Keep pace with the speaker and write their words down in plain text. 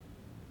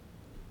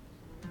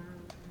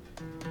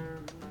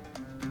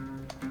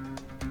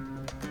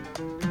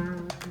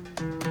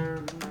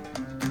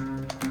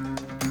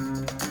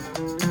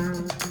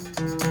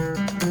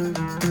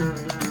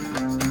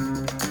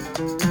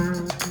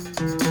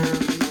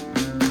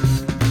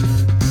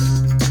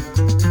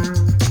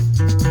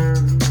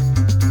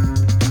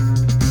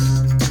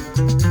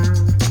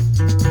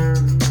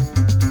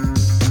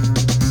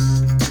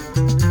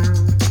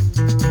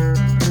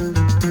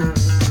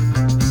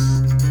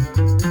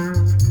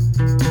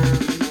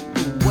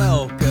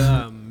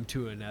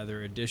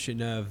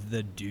edition of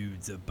The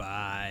Dudes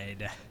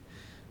Abide.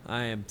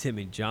 I am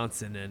Timmy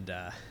Johnson, and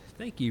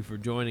thank you for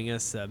joining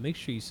us. Make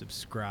sure you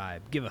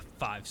subscribe, give a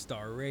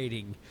 5-star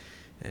rating,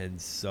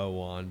 and so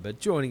on. But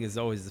joining as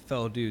always the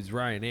fellow dudes,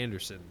 Ryan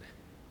Anderson.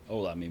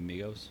 Hola, mi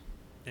amigos.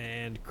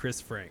 And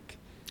Chris Frank.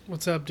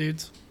 What's up,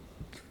 dudes?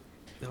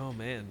 Oh,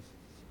 man.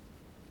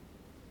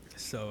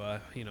 So,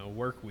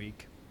 work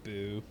week,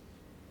 boo.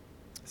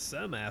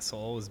 Some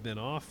asshole has been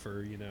off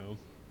for, a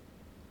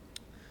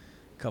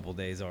couple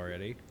days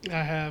already.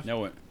 I have.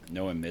 No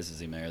one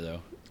misses him there, though.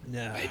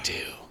 No. They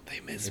do. They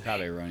miss They're me.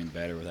 probably running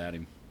better without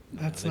him.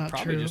 That's they not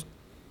probably true. just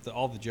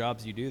all the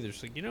jobs you do, they're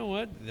just like, you know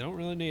what? They don't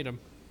really need them.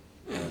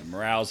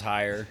 Morale's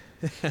higher.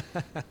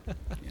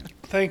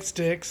 Thanks,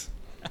 Dix.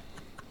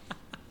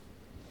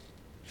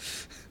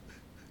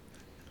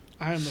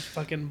 I am the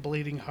fucking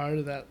bleeding heart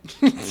of that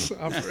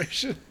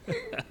operation.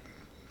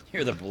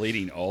 You're the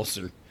bleeding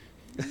ulcer.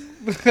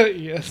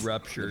 Yes.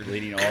 Ruptured.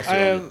 Bleeding ulcer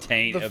I on am the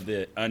taint the of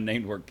the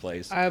unnamed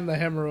workplace. I am the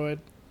hemorrhoid.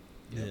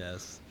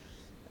 Yes.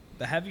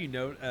 But have you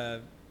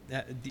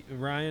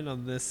Ryan,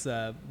 on this,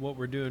 what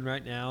we're doing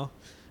right now,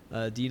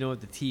 do you know what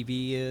the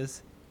TV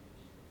is?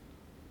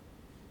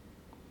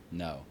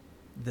 No.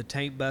 The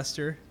Taint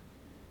Buster?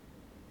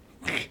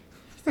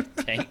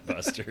 Taint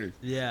buster.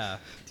 Yeah.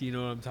 Do you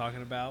know what I'm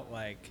talking about?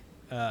 Like,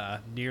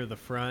 near the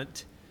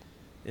front,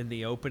 in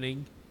the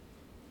opening,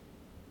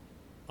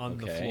 on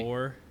the Okay.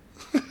 floor,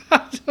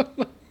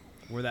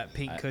 where that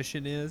pink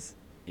cushion is,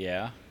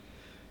 Yeah.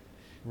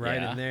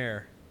 right Yeah. in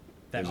there.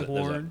 That There's a-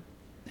 horn.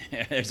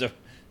 there's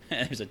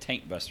a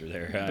taint buster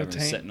there. The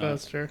tank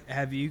buster.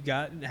 Have you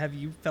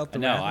felt the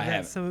No, wrath I of that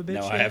haven't. son of a bitch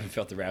No, I yet? haven't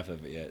felt the wrath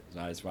of it yet. So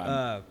that's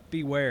why.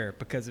 Beware,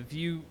 because if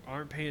you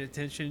aren't paying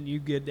attention, you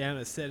get down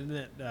and sit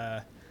in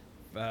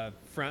that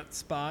front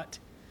spot,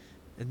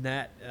 and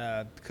that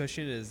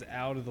cushion is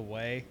out of the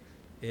way.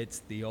 It's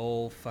the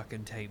old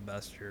fucking taint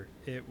buster.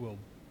 It will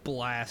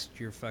blast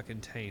your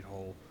fucking taint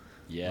hole.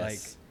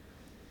 Yes.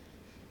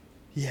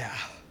 Yeah.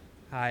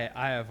 I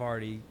have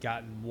already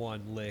gotten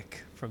one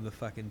lick from the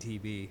fucking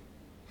TV.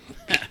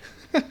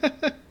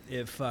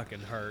 It fucking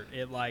hurt.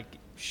 It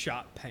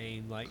shot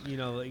pain, like you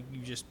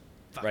just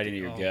fucking, Right into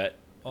your gut.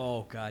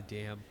 Oh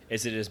goddamn!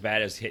 Is it as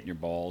bad as hitting your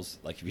balls?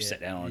 Like if you sat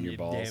down on your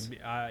balls?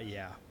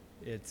 Yeah,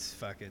 it's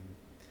fucking.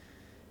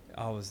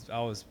 I was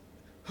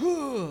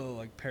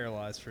like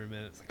paralyzed for a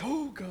minute. It's like,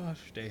 oh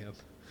gosh, damn.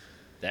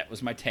 That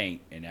was my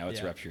taint, and now it's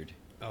Yeah. ruptured.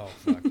 Oh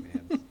fuck,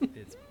 man,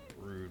 it's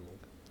brutal.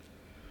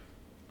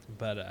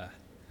 But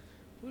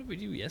what did we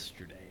do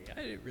yesterday?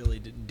 I really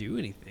didn't do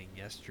anything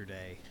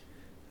yesterday.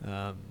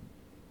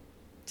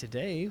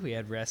 Today we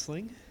had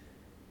wrestling.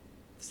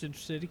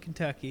 Central City,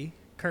 Kentucky.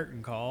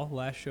 Curtain call,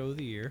 last show of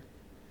the year.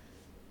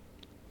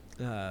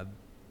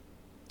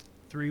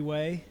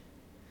 3-way.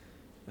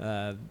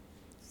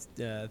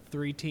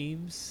 3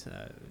 teams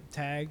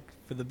tag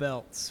for the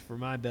belts, for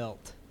my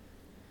belt.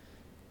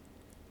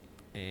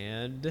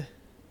 And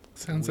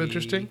Sounds we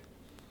interesting.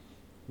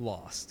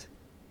 Lost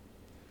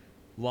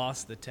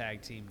the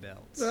tag team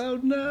belts. Oh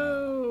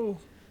no!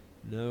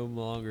 No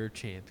longer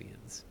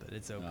champions, but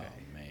it's okay.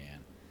 Oh man.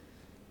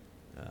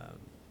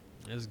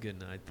 It was a good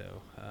night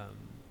though.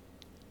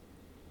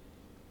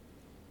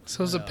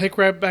 So is the pick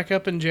right back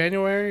up in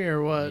January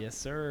or what? Yes,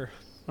 sir.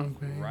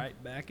 Okay.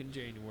 Right back in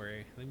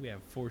January. I think we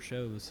have 4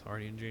 shows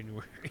already in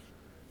January.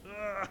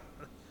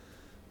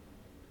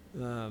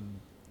 And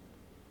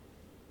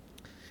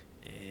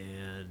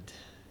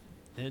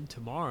then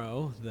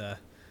tomorrow, the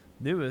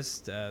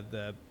newest,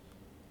 the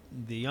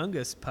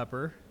youngest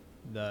pupper,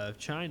 the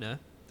China,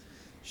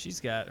 she's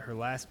got her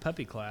last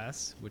puppy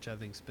class, which I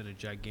think's been a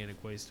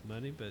gigantic waste of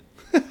money, but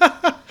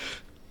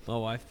my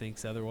wife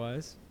thinks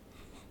otherwise.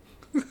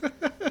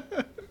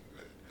 The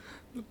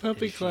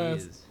puppy And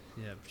class.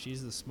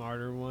 she's the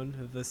smarter one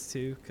of this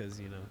two,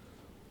 because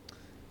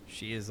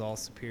she is all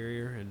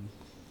superior. And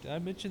did I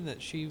mention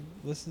that she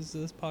listens to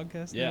this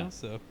podcast Yeah. now?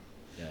 So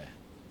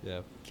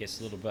yeah,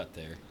 Kiss a little butt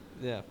there.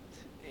 yeah.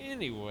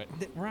 Anyway,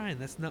 Ryan,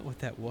 that's not what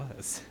that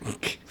was.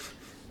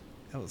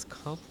 That was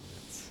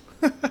compliments.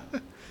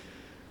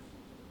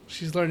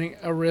 She's learning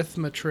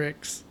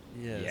arithmetrix.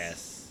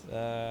 Yes.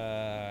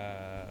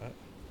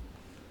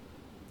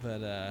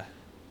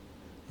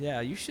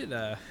 Yeah, you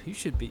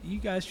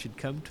guys should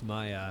come to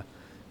my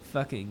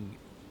fucking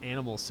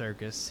animal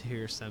circus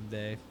here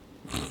someday.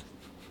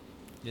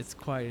 It's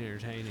quite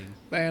entertaining.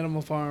 The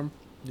Animal Farm.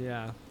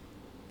 Yeah.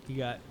 You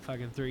got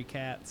fucking 3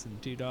 cats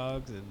and 2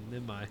 dogs, and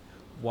then my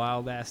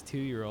wild ass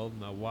 2-year-old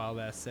and my wild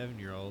ass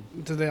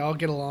 7-year-old. Do they all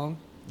get along?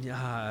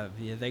 Yeah,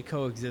 they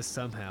coexist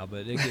somehow,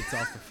 but it gets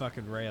off the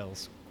fucking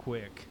rails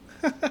quick.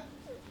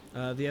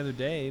 The other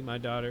day, my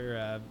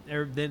daughter,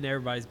 then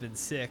everybody's been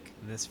sick,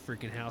 and this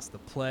freaking house, the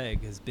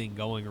plague, has been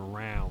going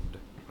around.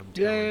 I'm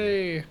telling you.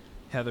 Yay!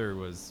 Heather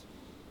was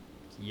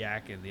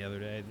yakking the other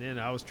day. And then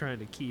I was trying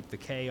to keep the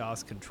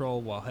chaos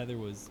controlled while Heather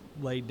was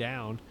laid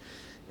down.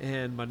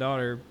 And my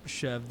daughter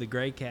shoved the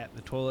gray cat in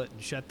the toilet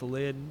and shut the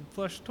lid and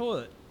flushed the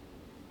toilet.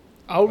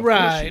 All Of course you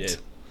right. did.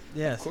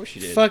 Yes. Of course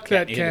you did. Fuck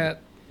that needed cat.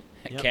 a-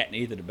 Yep. Cat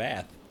needed a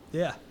bath.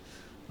 Yeah.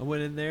 I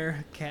went in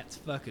there, cat's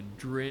fucking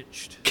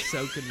drenched,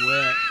 soaking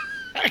wet.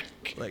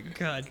 Like,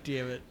 God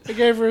damn it. I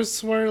gave her a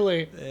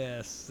swirly.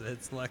 Yes,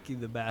 it's lucky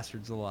the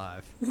bastard's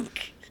alive.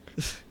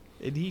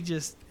 and he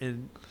just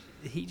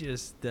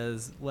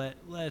does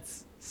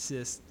let's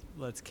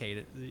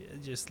Kate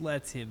just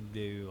lets him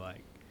do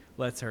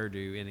lets her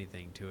do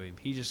anything to him.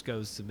 He just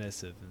goes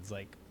submissive and is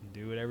like,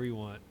 do whatever you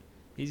want.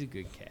 He's a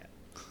good cat.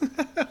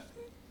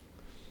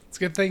 It's a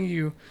good thing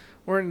you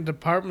weren't in a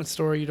department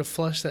store. You'd have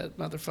flushed that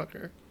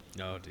motherfucker.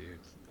 Oh, dude.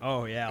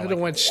 Oh, yeah. I'd have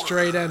went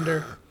straight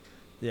under.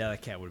 Yeah,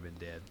 that cat would have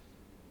been dead.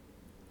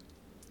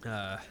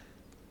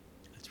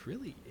 That's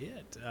really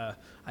it.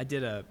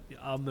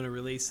 I'm going to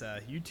release a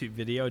YouTube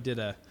video. I did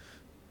a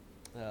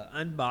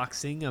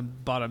unboxing. I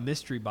bought a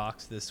mystery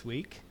box this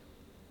week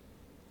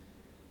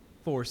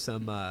for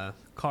some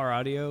car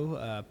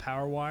audio,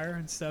 power wire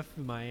and stuff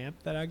in my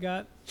amp that I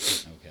got.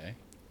 Okay.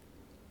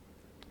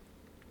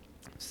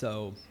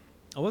 So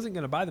I wasn't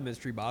going to buy the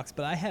mystery box,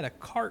 but I had a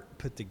cart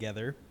put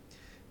together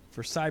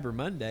for Cyber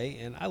Monday,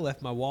 and I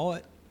left my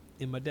wallet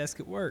in my desk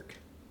at work.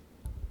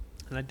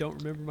 And I don't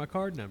remember my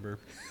card number.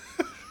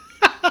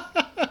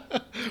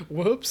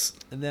 Whoops.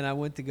 And then I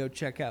went to go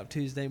check out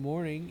Tuesday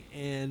morning,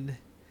 and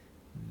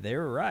they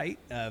were right.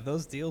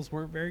 Those deals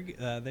weren't very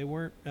good. They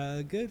weren't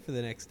good for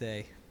the next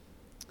day.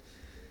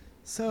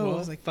 So Well, I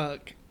was like,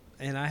 fuck.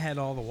 And I had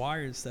all the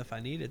wire and stuff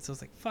I needed. So I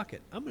was like, fuck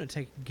it. I'm going to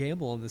take a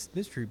gamble on this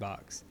mystery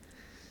box.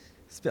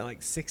 Spent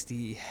like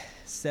 $67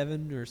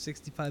 or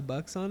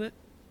 $65 on it.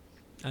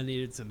 I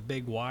needed some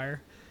big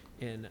wire.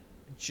 And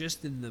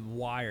just in the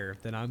wire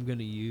that I'm going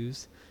to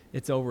use,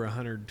 it's over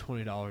 $120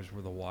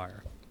 worth of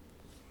wire.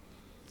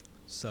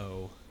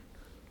 So,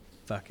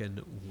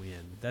 fucking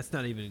win. That's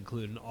not even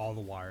including all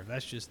the wire.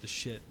 That's just the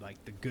shit,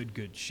 like the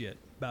good shit.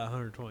 About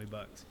 $120.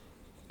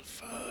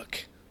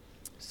 Fuck.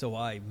 So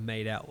I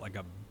made out like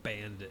a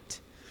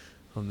bandit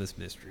on this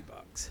mystery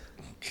box.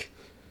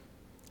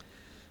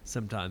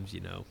 Sometimes, you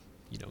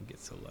don't get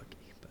so lucky.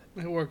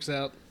 But It works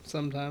out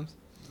sometimes.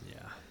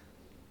 yeah.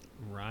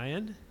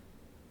 Ryan?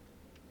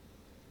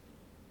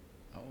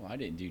 Oh, I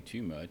didn't do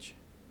too much.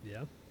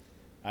 Yeah.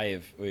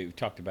 We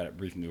talked about it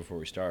briefly before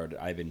we started.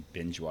 I've been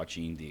binge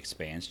watching The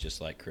Expanse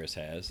just like Chris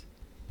has.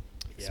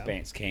 Yeah.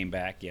 Expanse came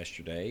back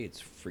yesterday.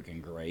 It's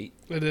freaking great.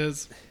 It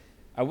is.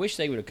 I wish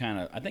they would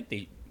have I think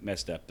they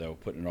messed up though,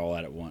 putting it all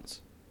out at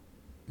once.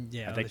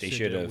 Yeah, I think they should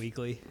should do it have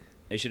weekly.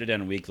 They should have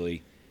done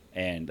weekly,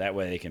 and that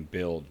way they can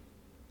build,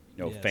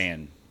 Yes.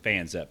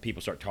 fans up.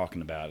 People start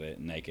talking about it,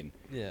 and they can,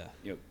 Yeah.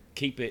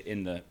 keep it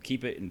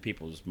in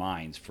people's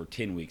minds for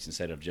 10 weeks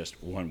instead of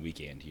just one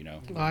weekend.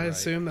 I Right.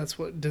 assume that's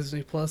what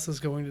Disney Plus is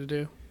going to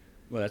do.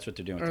 Well, that's what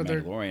they're doing Or with The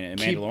they're Mandalorian. And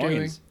keep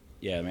Mandalorians,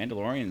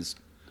 Mandalorians.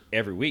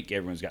 Every week,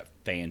 everyone's got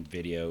fan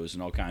videos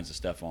and all kinds of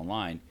stuff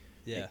online.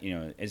 Yeah.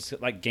 It's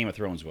like Game of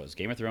Thrones was.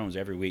 Game of Thrones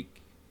every week.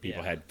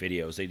 People Yeah. had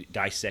videos. They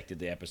dissected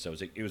the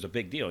episodes. It was a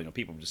big deal.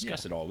 People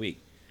discussed it all week.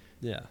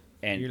 Yeah.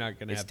 And You're not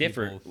gonna it's have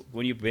different people-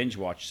 when you binge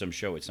watch some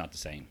show. It's not the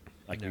same.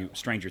 Like No.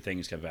 Stranger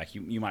Things come back,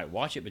 you might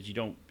watch it, but you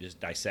don't just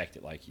dissect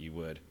it like you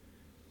would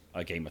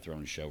a Game of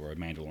Thrones show or a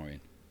Mandalorian.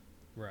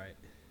 Right.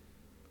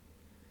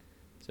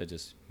 So I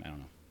don't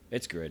know.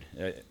 It's good.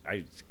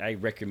 I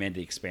recommend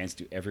The Expanse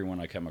to everyone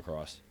I come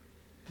across.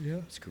 Yeah.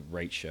 It's a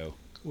great show.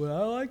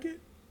 Well, I like it.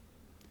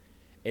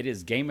 It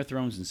is Game of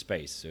Thrones in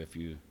space. So if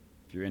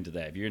you're into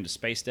that, if you're into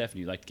space stuff and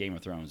you like Game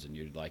of Thrones, then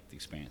you'd like The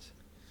Expanse.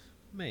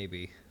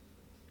 Maybe.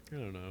 I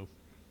don't know.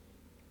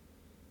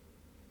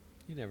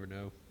 You never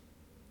know.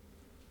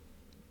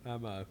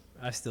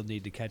 I still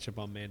need to catch up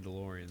on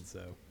Mandalorian,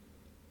 so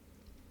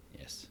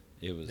Yes,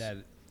 it was. that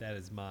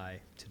is my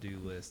to-do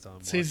list on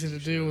It's easy to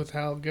watching do shows. with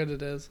how good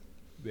it is.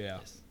 Yeah.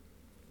 Yes.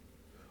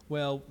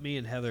 Well, me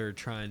and Heather are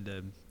trying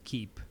to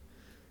keep,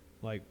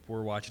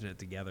 we're watching it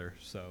together,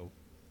 so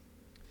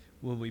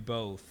when we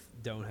both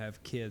don't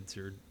have kids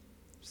or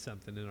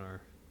something in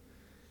our,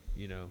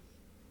 yeah.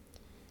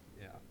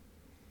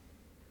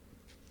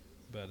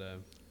 But,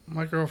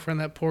 My girlfriend,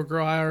 that poor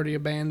girl, I already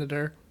abandoned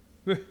her.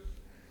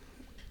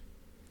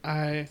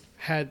 I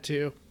had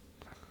to.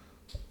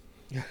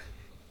 You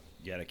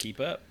gotta keep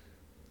up.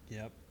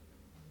 yep.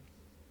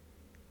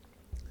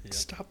 Yep.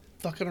 Stop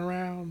fucking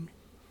around.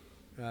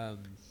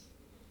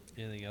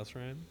 Anything else,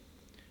 Ryan?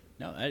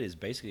 No, that is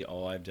basically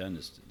all I've done.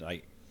 Is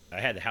I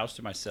had the house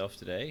to myself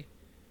today,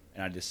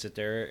 and I just sit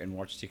there and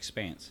watch The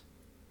Expanse.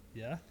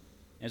 Yeah.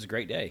 It was a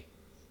great day.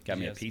 Got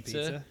me a Yes,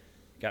 pizza.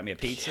 Got me a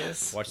pizza.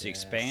 Yes. Watched The Yes.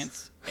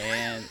 Expanse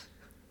and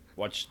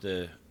watched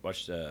the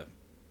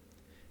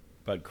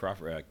Bud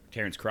Crawford,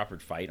 Terrence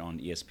Crawford fight on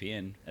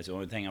ESPN. That's the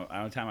only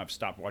time I've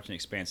stopped watching The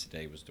Expanse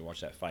today was to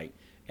watch that fight.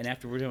 And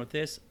after we're done with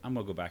this, I'm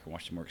gonna go back and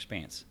watch some more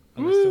Expanse.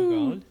 Are they still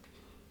Woo. going?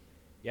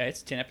 Yeah,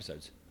 it's 10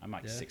 episodes. I'm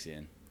like Yeah. 6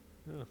 in.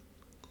 Oh,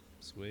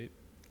 sweet.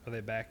 Are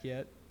they back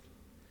yet?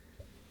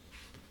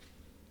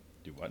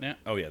 Do what now?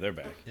 Oh yeah, they're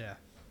back. Yeah.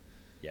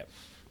 Yep.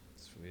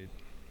 Sweet.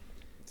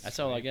 That's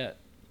all I got.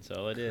 That's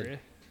all I did.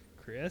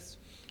 Chris?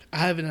 I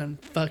haven't done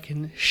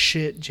fucking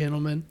shit,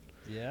 gentlemen.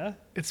 Yeah?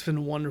 It's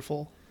been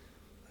wonderful.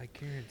 I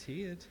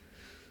guarantee it.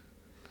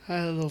 I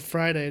had a little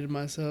Friday to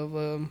myself.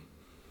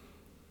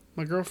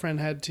 My girlfriend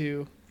had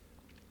to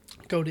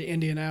go to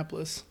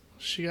Indianapolis.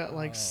 She got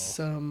like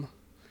some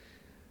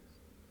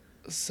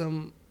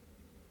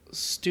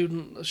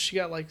student. She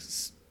got like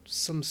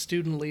some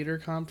student leader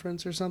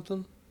conference or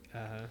something.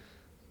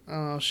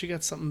 She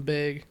got something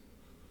big,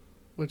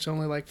 which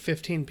only like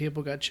 15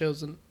 people got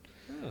chosen.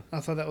 Oh. I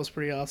thought that was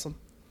pretty awesome.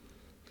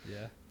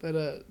 Yeah.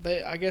 But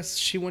I guess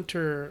she went to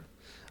her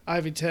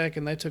Ivy Tech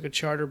and they took a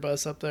charter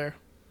bus up there.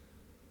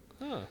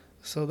 Huh.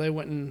 So they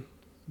went and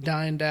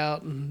dined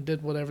out and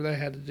did whatever they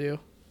had to do.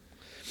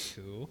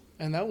 Cool.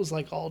 And that was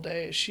like all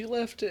day. She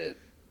left it.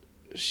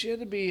 She had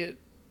to be at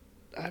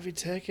Ivy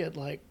Tech at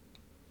like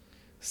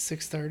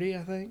 6:30,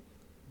 I think.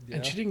 Yeah.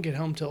 And she didn't get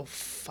home till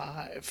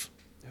 5.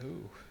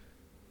 Ooh.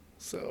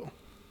 So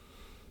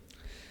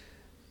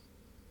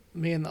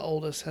me and the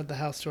oldest had the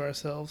house to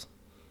ourselves.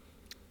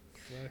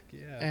 Fuck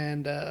yeah.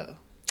 And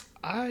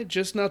I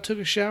just now took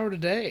a shower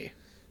today.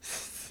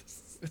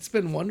 It's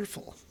been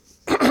wonderful.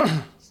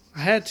 I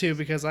had to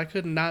because I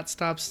could not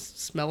stop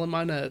smelling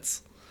my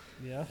nuts.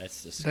 Yeah.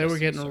 That's disgusting. They were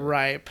getting sir.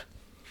 ripe.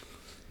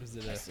 Was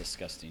it That's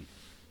disgusting.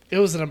 It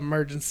was an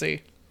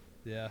emergency.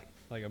 yeah,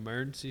 like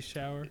emergency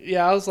shower?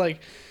 Yeah, I was like,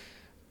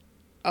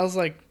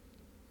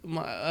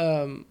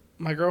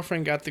 my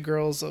girlfriend got the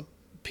girls a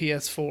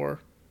PS4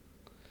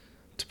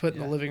 to put in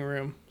the Yeah. living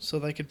room so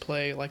they could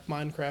play like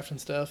Minecraft and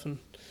stuff, and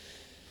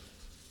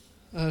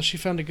she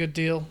found a good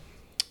deal,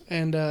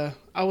 and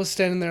I was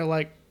standing there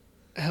like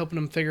helping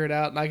them figure it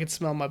out, and I could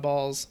smell my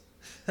balls,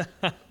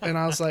 and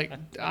I was like,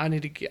 I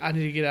need to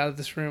get out of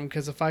this room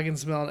because if I can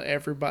smell it,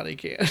 everybody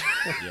can.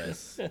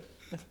 Yes.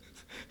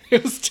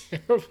 It was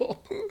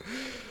terrible.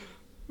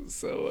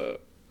 So,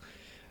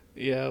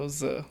 yeah, it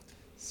was.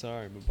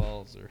 Sorry, my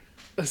balls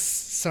are.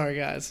 Sorry,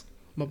 guys,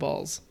 my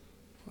balls.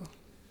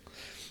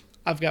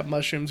 I've got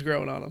mushrooms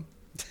growing on them.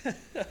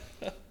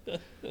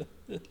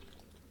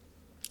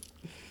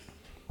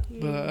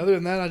 But other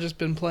than that, I've just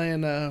been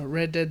playing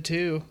Red Dead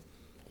 2,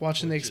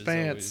 watching The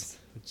Expanse.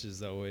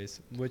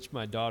 Which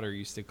my daughter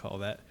used to call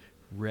that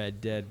Red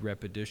Dead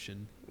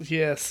repetition.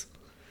 Yes.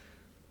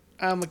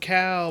 I'm a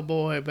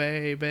cowboy,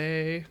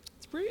 baby.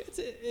 It's pretty.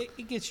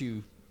 It gets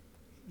you.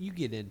 You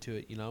get into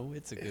it, you know.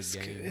 It's a good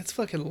game. It's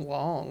fucking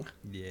long.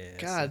 Yeah.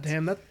 God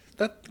damn,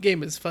 that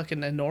game is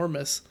fucking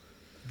enormous.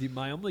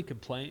 My only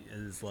complaint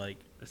is like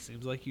it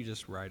seems like you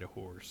just ride a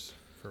horse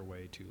for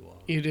way too long.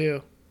 You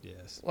do.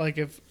 Yes. Like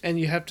and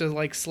you have to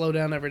like slow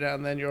down every now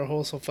and then. Your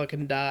horse will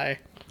fucking die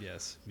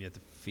Yes. You have to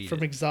feed from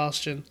it.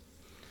 exhaustion.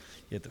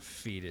 You have to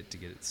feed it to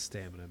get its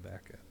stamina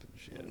back up and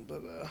shit.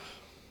 But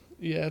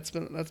yeah, that's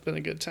been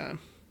a good time.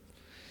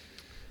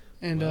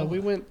 And Well,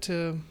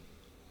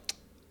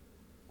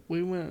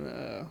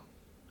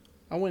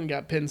 I went and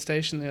got Penn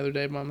Station the other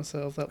day by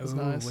myself. That was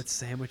nice. What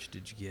sandwich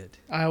did you get?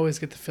 I always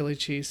get the Philly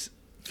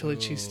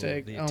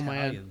cheesesteak. The Oh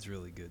man, Italian's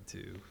really good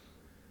too.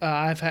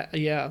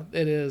 yeah,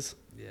 it is.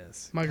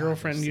 Yes. My God,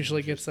 girlfriend those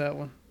usually sandwiches. gets that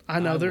one. I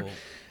know will-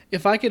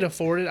 if I could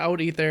afford it, I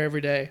would eat there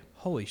every day.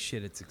 Holy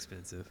shit, it's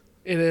expensive.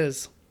 It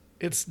is.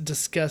 It's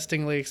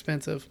disgustingly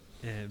expensive.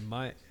 And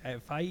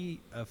if I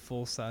eat a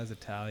full size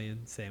Italian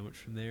sandwich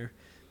from there,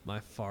 my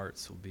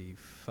farts will be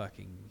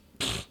fucking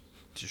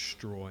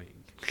destroying.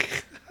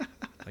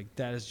 Like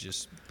that is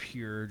just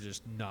pure,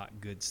 just not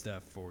good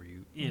stuff for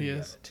you. Any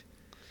Yes. of it.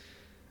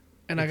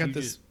 And If I got you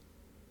this. just-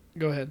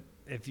 Go ahead.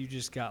 If you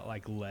just got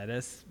like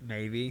lettuce,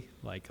 maybe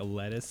like a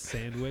lettuce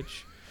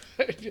sandwich,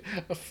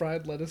 A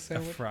fried lettuce a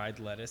sandwich. fried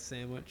lettuce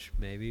sandwich,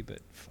 maybe. But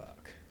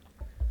fuck.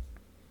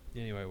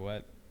 Anyway,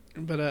 what?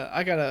 But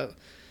I got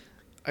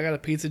a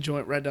pizza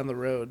joint right down the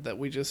road that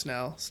we just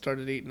now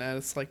started eating at.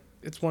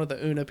 It's one of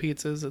the Una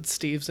pizzas. It's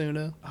Steve's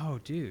Una. Oh,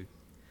 dude,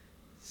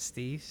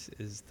 Steve's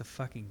is the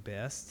fucking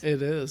best.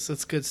 It is.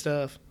 It's good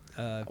stuff.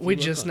 If you We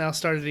look just on- now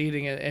started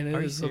eating it, and Are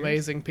it you is serious?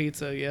 amazing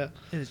pizza. Yeah.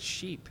 and it's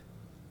cheap.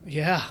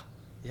 Yeah.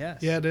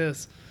 Yes. Yeah, it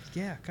is.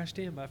 Yeah, gosh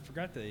damn, I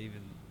forgot to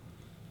even.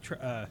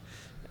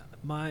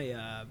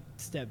 My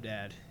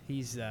stepdad,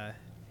 he's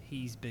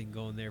been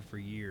going there for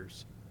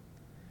years,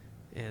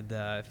 and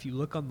if you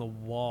look on the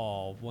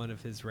wall, one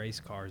of his race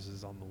cars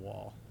is on the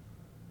wall.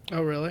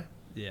 Oh, really?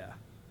 Yeah,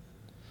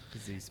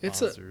 'cause he It's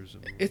sponsors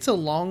them. It's a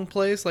long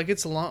place. Like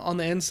it's a long on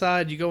the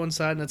inside. You go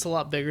inside, and it's a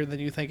lot bigger than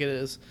you think it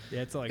is.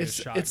 Yeah, it's like it's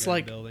a shotgun it's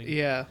like building.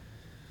 yeah,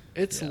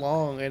 it's Yeah.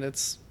 long and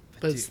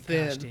but it's Dude,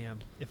 thin. Gosh damn,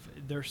 if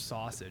their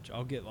sausage,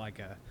 I'll get like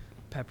a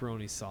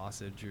pepperoni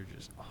sausage or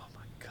just oh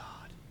my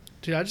god.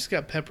 Dude, I just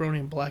got pepperoni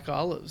and black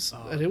olives,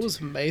 Oh, and it was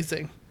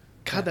amazing.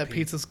 God, that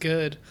pizza's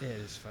good. It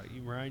is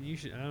fucking Ryan. You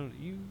should. I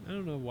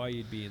don't know why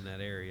you'd be in that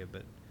area,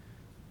 but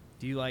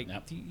do you like?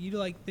 Nope. Do you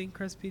like thin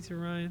crust pizza,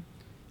 Ryan?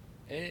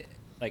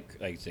 Like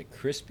is it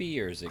crispy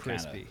or is it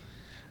Crispy. kind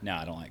of? No,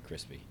 I don't like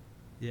crispy.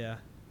 Yeah.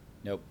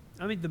 Nope.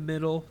 I mean the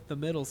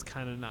middle's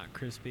kind of not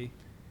crispy.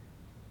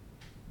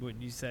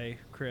 Wouldn't you say,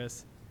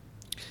 Chris?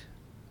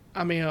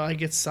 I mean, I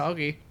get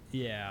soggy.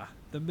 Yeah.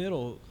 The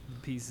middle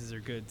pieces are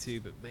good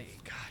too, but man,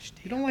 gosh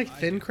damn. You don't like I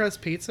thin do.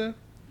 crust pizza?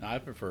 No, I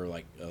prefer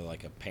like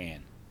a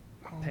pan.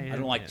 pan. I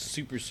don't like yeah.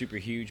 super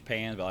huge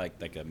pans, but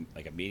like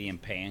a medium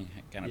pan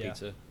kind of Yeah.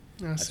 pizza.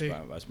 I see.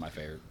 That's my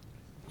favorite.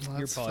 Well, You're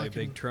that's probably a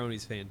fucking- big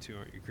Tronies fan too,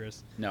 aren't you,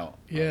 Chris? No.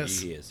 Yes.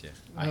 He is. Yeah.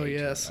 Oh, hate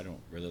yes. Tronies. I don't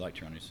really like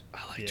Tronies.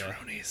 I like Yeah.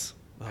 Tronies.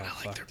 Oh, and I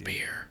fuck, like their dude.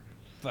 beer.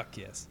 Fuck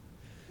yes.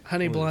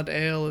 Honey What is- blonde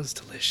ale is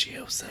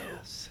delicioso.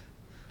 Yes.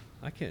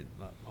 I could.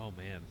 Oh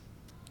man.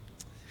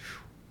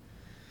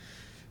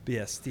 But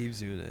yeah, Steve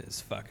Zuna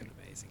is fucking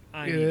amazing.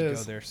 I It need to go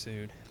is. there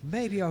soon.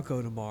 Maybe I'll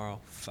go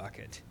tomorrow. Fuck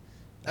it.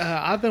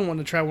 I've been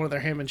wanting to try one of their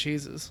ham and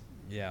cheeses.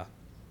 Yeah.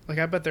 Like,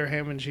 I bet their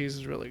ham and cheese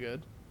is really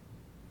good.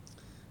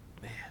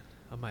 Man,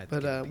 I might. Have to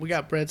get But a we pizza.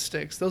 got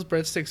breadsticks. Those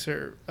breadsticks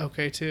are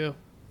okay too.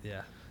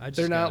 Yeah. I just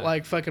They're not gotta-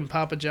 like fucking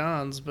Papa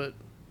John's, but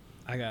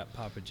I got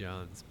Papa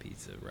John's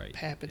pizza right.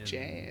 Papa in,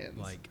 John's.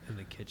 Like in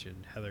the kitchen.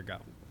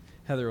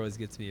 Heather always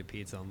gets me a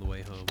pizza on the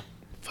way home.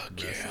 fuck from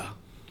yeah.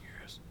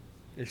 wrestling.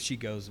 If she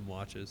goes and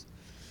watches.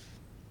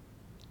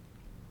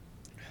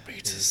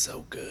 Pizza's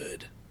so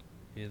good.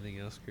 Anything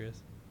else,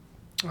 Chris?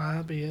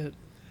 That'll be it.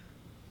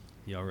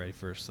 Y'all ready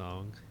for a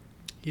song?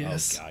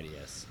 Yes. Oh God,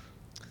 yes.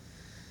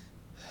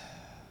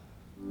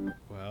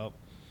 Well,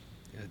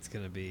 it's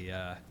gonna be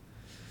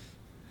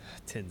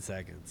 10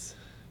 seconds.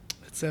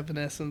 It's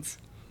Evanescence.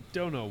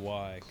 Don't know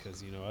why,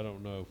 because I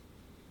don't know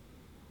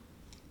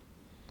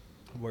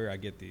where I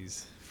get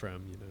these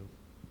from.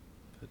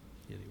 But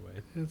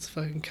anyway, It's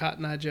fucking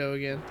Cotton Eye Joe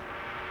again.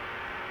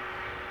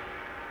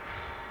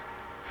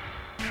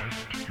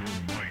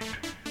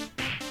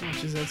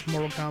 Which is that's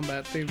Mortal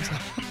Kombat theme song.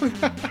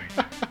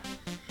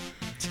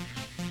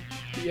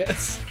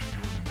 Yes.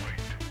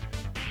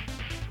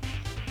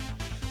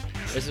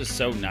 This is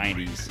so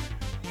 90s.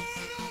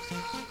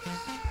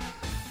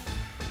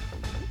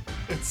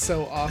 It's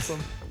so awesome.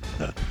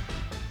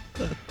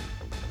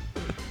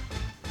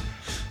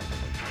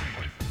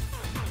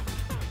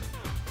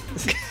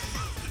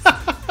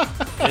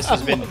 This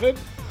has been Love it.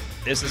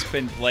 this has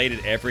been played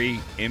at every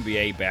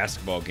NBA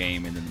basketball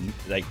game in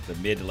the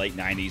mid to late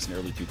 90s and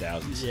early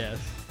 2000s. yes.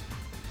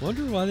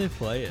 Wonder why they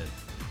play it.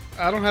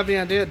 I don't have any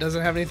idea. It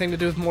doesn't have anything to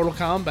do with Mortal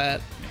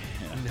Kombat.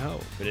 Yeah. No,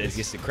 But it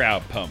gets the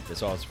crowd pumped.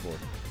 That's all it's for.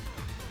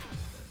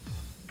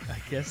 I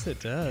guess it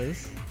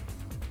does.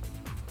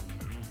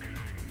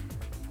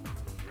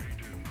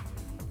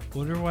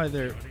 Wonder why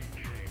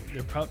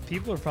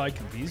people are probably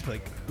confused.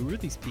 Like, who are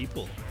these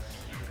people?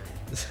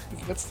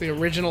 That's the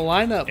original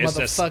lineup, It's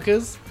just-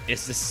 motherfuckers.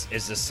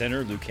 Is the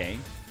center Liu Kang?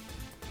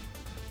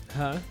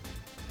 Huh?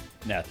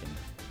 Nothing.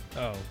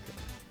 Oh.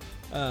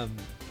 Okay.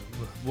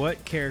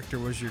 What character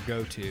was your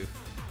go-to?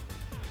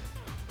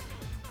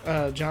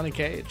 Johnny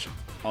Cage.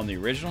 On the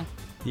original?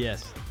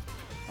 Yes.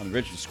 On the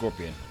original,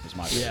 Scorpion was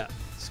my favorite. Yeah.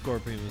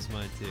 Scorpion was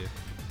mine too.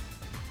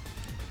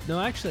 No,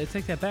 actually, I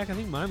take that back. I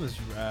think mine was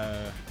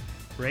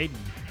Raiden.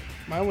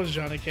 Mine was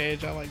Johnny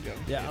Cage. I like Johnny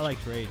Yeah, Cage. I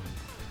liked Raiden.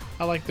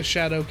 I like the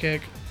shadow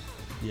kick.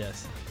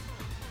 Yes.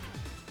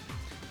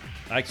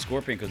 I like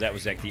Scorpion because that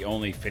was like the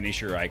only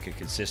finisher I could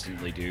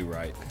consistently do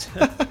right.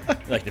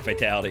 Like the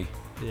fatality.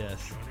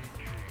 Yes.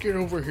 Get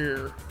over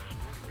here.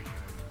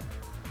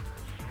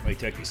 When he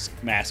took his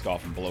mask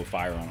off and blow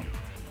fire on him.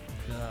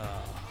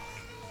 Oh,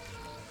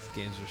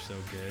 these games are so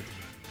good.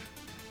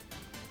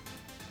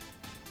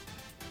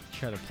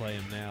 Try to play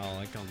them now,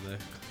 like on the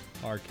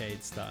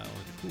arcade style.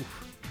 And,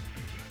 oof.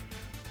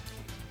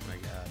 My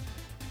God.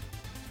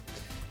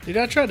 Dude,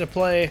 I tried to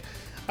play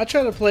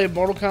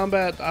Mortal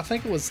Kombat, I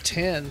think it was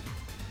 10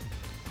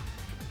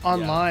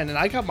 online, and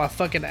I got my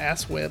fucking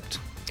ass whipped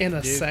in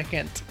a Dude.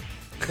 second.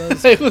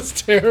 Those, It was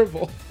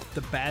terrible.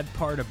 the bad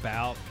part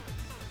about,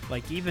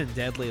 like, even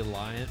Deadly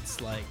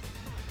Alliance, like,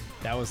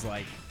 that was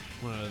like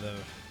one of the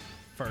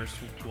first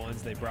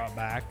ones they brought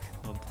back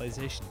on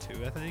PlayStation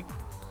 2, I think.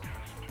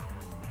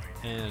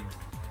 And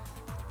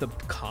the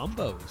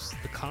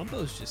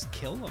combos just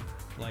kill them.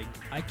 Like,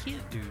 I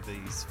can't do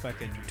these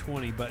fucking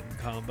 20 button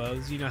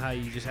combos. You know how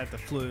you just have to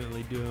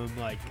fluently do them,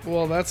 like,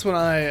 Well, that's when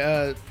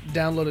I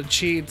downloaded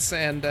cheats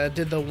and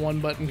did the one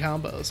button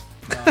combos.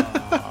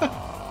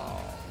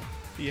 oh,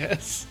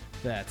 Yes.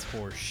 that's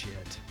horse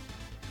shit.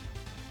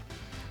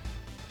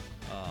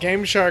 Oh.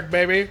 Game Shark,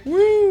 baby.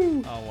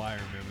 Woo! Oh, I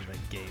remember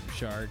that Game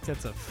Shark.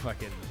 That's a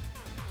fucking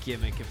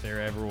gimmick if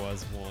there ever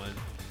was one.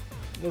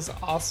 It was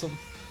awesome.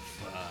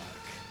 Fuck.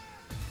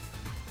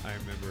 I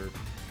remember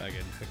fucking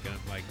hooking up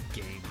my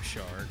Game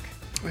Shark.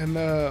 And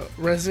the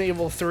Resident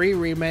Evil 3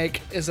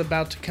 remake is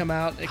about to come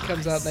out. It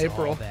comes out in I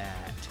April. saw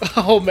that.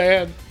 Oh,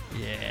 man.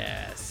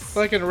 Yes.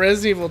 Fucking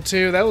Resident Evil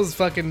 2, that was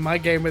fucking my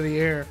game of the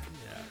year.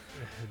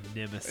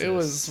 Yeah. Nemesis. It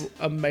was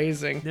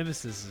amazing.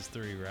 Nemesis is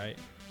 3, right?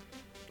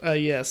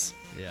 Yes.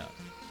 Yeah.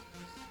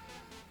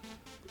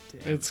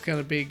 Damn. It's going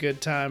to be a good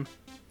time.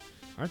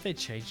 Aren't they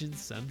changing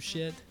some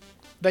shit?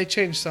 They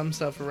changed some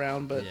stuff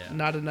around, but Yeah.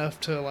 not enough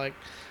to, like,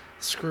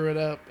 screw it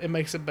up. It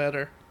makes it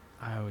better.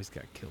 I always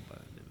got killed by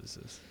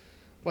Nemesis.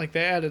 Like,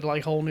 they added,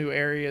 like, whole new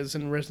areas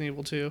in Resident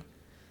Evil 2,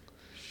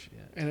 Shit.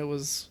 and it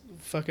was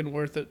fucking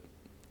worth it.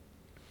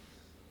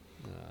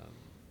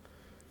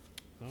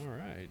 All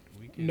right.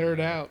 We can, Nerd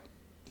out.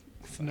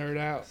 It's nerd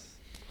out.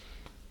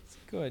 Let's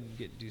go ahead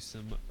and do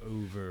some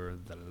over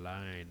the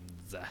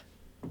lines.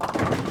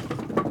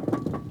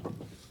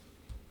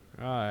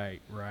 All right,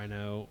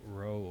 Rhino,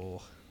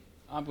 roll.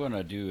 I'm going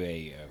to do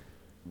a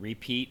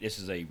repeat. This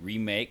is a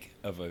remake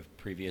of a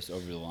previous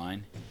Over the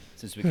Line,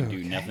 since we can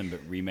do nothing but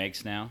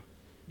remakes now.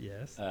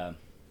 Yes.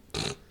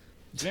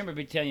 Remember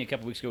me telling you a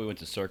couple weeks ago we went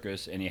to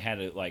circus and you had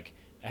to I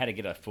had to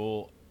get a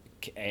full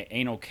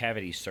anal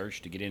cavity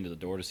search to get into the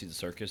door to see the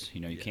circus.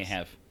 You know, you can't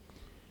have.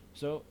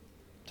 So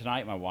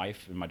tonight, my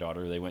wife and my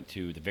daughter, they went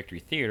to the Victory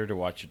Theater to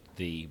watch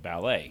the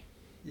ballet.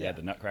 They had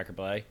the Nutcracker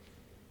ballet.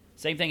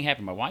 Same thing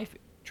happened. My wife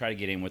tried to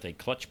get in with a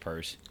clutch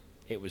purse.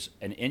 It was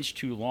an inch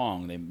too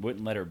long. They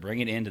wouldn't let her bring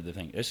it into the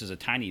thing. This is a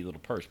tiny little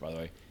purse, by the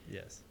way.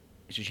 Yes.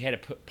 So she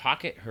had to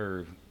pocket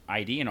her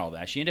ID and all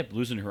that. She ended up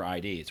losing her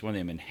ID. It's one of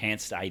them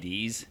enhanced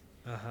IDs.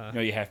 Uh-huh. You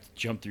know, you have to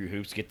jump through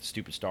hoops to get the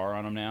stupid star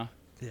on them now.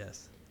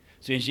 Yes.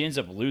 So she ends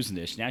up losing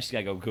this. Now she's got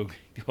to go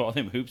do all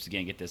them hoops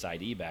again, get this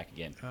ID back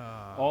again.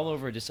 All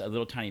over just a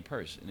little tiny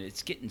purse. And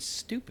it's getting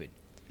stupid.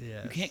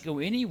 Yes. You can't go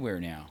anywhere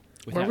now.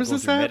 Where was going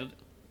this through at?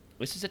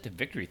 This is at the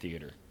Victory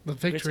Theater. The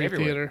It's Victory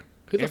everywhere. Theater.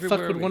 Who the fuck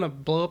would want to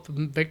blow up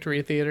the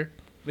Victory Theater?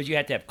 But you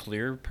have to have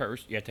clear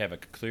purse. You have to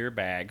have clear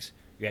bags.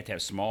 You have to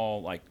have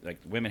small, like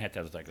women have to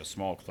have like a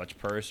small clutch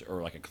purse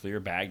or like a clear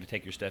bag to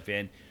take your stuff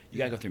in. You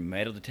got to go through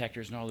metal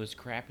detectors and all this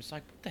crap. It's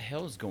like, what the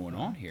hell is going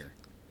on here?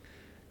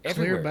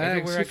 Clear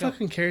bags? Everywhere Who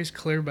fucking carries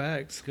clear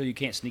bags? So you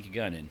can't sneak a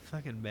gun in.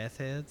 Fucking meth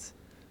heads.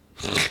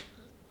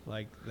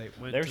 Like they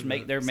went.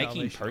 They're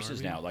making Salvation purses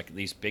Army. now, like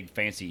these big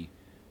fancy,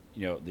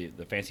 you know,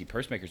 the fancy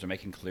purse makers are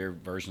making clear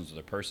versions of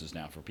their purses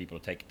now for people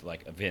to take to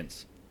like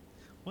events.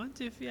 What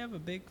if you have a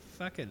big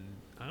fucking?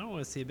 I don't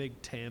want to see a big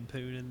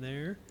tampoon in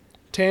there.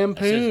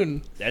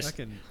 Tampoon. That's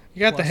Fucking You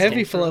got the Plus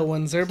heavy Ultra. flow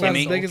ones. They're about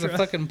Timmy. as big as a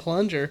Ultra. fucking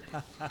plunger.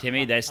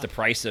 Timmy. That's the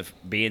price of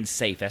being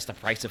safe. That's the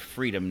price of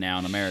freedom now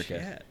in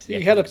America. Shit.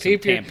 You gotta look some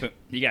peep your-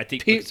 You gotta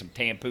peep- put some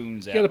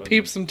tampoons out. You gotta of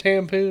peep them. some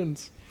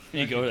tampoons.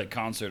 You go to a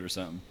concert or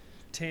something.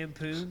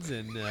 Tampoons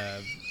and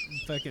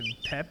fucking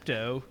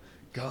Pepto.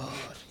 God,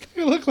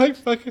 You look like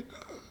fucking.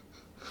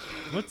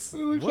 what's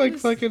You look what like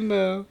is- fucking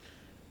the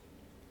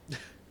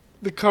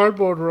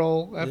cardboard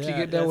roll after you Yeah,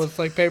 get done that's- with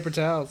like paper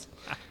towels.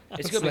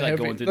 It's That's gonna be the like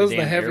heavy- going through those the are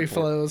the damn heavy airport.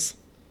 flows.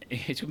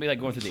 It's gonna be like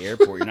going through the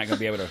airport. You're not gonna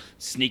be able to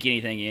sneak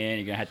anything in.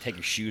 You're gonna have to take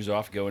your shoes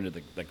off, go into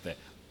the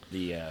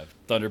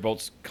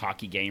Thunderbolts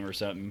hockey game or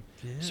something.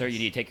 Yes. Sir, you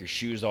need to take your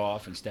shoes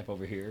off and step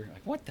over here.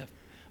 Like, what the? I'm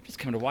just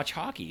coming to watch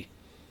hockey.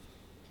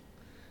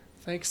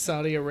 Thanks,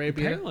 Saudi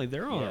Arabia. Apparently,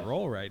 they're on Yeah. a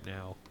roll right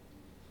now.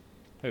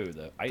 Who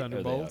the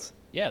Thunderbolts?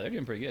 yeah, they're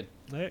doing pretty good.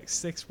 Like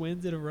 6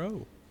 wins in a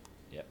row.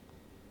 Yep.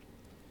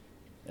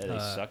 Yeah, they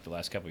sucked the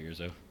last couple of years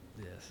though.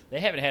 Yes. They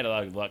haven't had a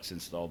lot of luck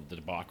since all the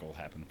debacle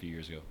happened a few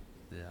years ago.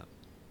 Yeah.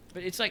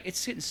 But it's like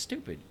it's getting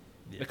stupid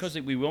Yes. because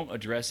we won't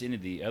address any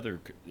of the other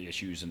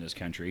issues in this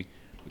country.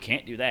 We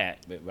can't do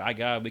that. But by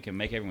God, we can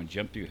make everyone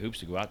jump through hoops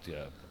to go out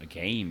to a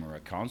game or a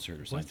concert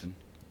or something.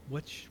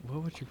 What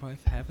would your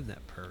wife have in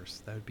that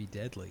purse? That would be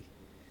deadly.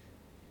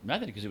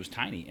 Nothing, because it was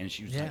tiny, and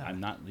she was like, Yeah. "I'm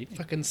not leaving."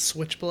 Fucking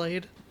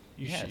switchblade.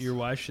 Yes. Your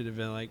wife should have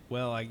been like,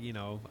 well, I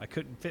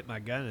couldn't fit my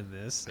gun in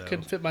this. So.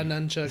 Couldn't fit my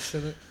nunchucks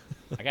in it.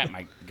 I got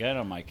my gun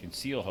on my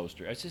conceal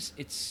holster.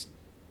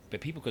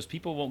 But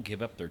people won't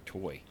give up their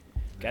toy.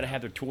 Got to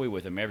have their toy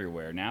with them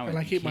everywhere now. And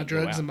I you keep my can't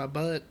go drugs out. in my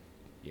butt.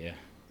 Yeah,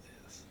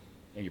 Yes.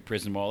 and your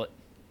prison wallet.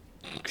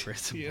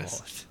 Prison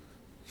Yes.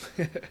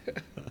 wallet.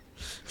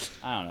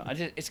 I don't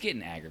know. It's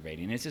getting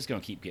aggravating. It's just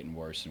going to keep getting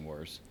worse and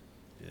worse.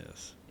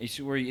 Yes. It's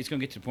going to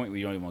get to the point where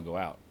you don't even want to go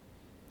out.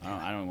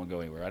 I don't want to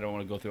go anywhere. I don't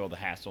want to go through all the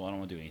hassle. I don't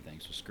want to do anything.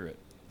 So screw it.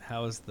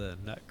 How is the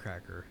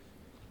Nutcracker?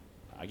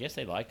 I guess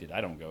they liked it.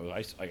 I don't go.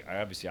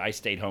 I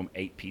stayed home,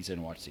 ate pizza,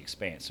 and watched The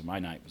Expanse. So my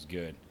night was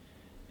good.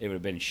 It would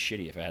have been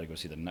shitty if I had to go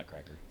see the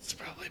Nutcracker. It's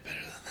probably better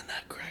than the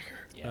Nutcracker.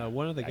 Yeah,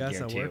 One of the guys I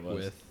guarantee it work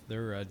was. with,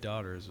 their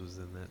daughters was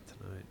in that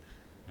tonight.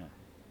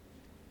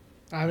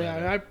 I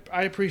mean,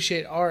 I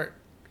appreciate art,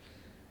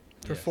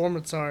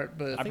 performance art,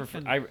 but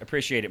I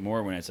appreciate it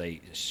more when it's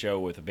a show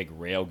with a big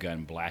rail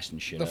gun blasting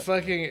shit the up.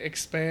 fucking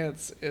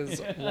Expanse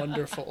is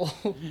wonderful.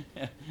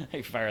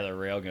 They fire the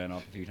rail gun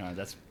off a few times.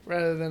 That's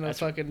Rather than a That's-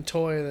 fucking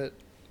toy that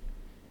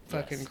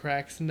fucking Yes.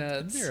 cracks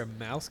nuts. Isn't there a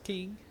Mouse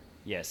King?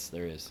 yes,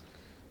 there is.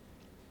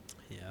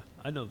 Yeah,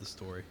 I know the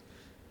story.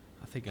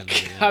 I think I know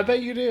the I ending.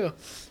 bet you do.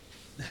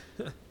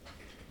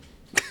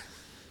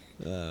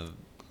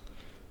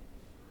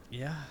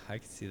 Yeah, I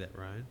can see that,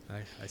 Ryan.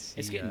 I see.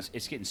 It's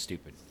getting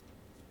stupid.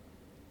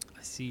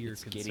 I see your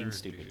it's concern, getting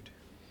stupid. dude.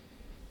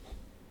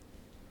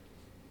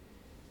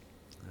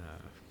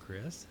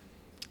 Chris.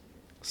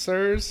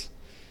 Sirs,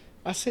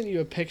 I sent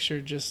you a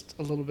picture just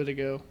a little bit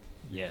ago,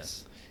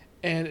 Yes.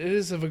 and it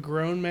is of a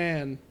grown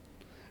man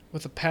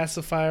with a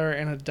pacifier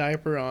and a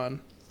diaper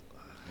on.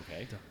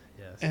 Okay.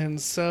 Yes. And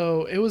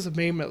so it was a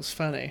meme that was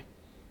funny.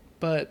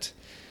 But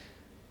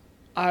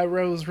I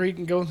was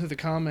going through the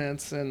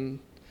comments, and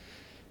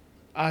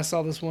I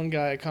saw this one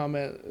guy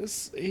comment.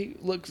 He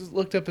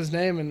looked up his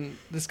name, and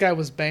this guy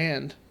was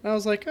banned. And I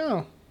was like,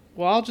 oh,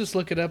 well, I'll just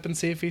look it up and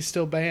see if he's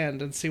still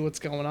banned and see what's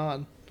going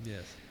on.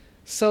 Yes.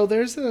 So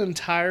there's an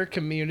entire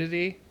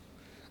community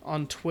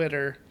on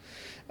Twitter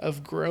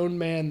of grown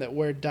men that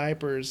wear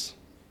diapers,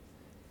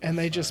 and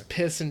they just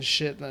piss and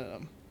shit in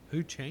them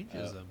Who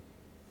changes them?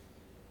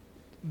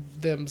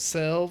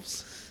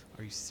 themselves.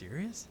 Are you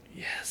serious?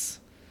 Yes.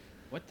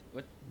 What?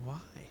 Why?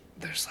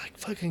 There's like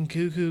fucking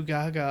goo goo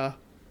gaga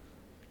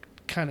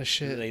kind of Do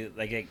shit.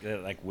 they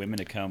get like women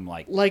to come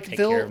like take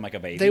they'll care of them like a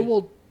baby? they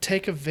will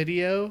take a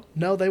video.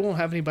 No, they won't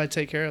have anybody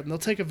take care of them. They'll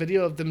take a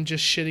video of them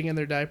just shitting in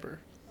their diaper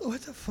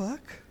What the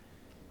fuck?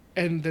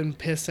 and then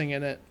pissing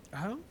in it.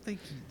 I don't think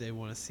they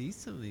want to see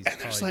some of these And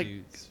there's, poly like-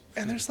 dudes.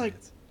 and there's, like-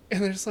 pants.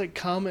 And there's like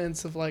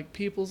comments of like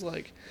people's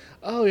like,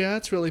 "Oh yeah,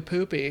 it's really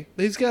poopy."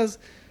 These guys,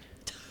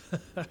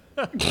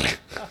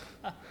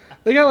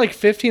 they got like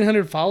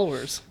 1,500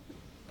 followers.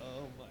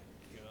 Oh my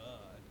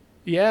god.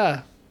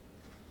 Yeah.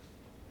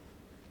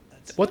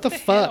 That's What the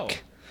hell? fuck?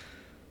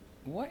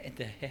 What in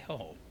the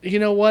hell? You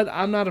know what?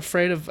 I'm not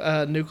afraid of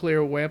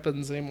nuclear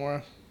weapons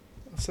anymore.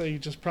 So you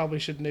just probably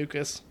should nuke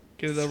us.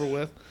 Get it over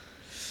with.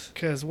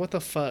 Because what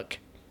the fuck?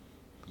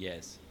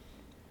 Yes.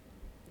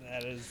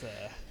 that is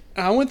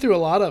I went through a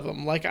lot of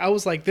them. Like, I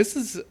was like,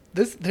 this.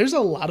 There's a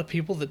lot of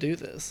people that do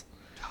this.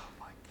 oh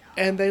my god.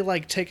 And they,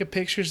 like, take a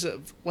pictures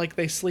of, like,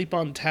 they sleep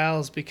on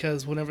towels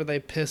because whenever they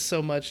piss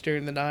so much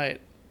during the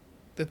night,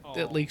 that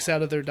it leaks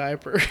out of their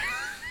diaper.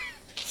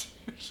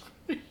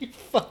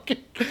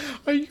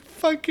 Are you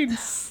fucking...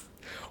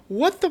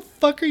 What the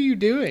fuck are you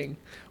doing?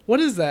 What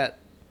is that?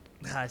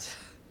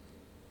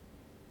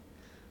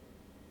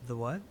 The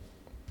what?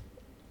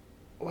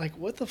 Like,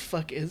 what the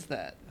fuck is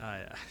that?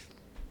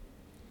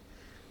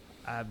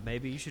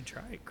 Maybe you should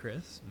try it,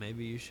 Chris.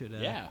 Maybe you should.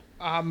 Yeah.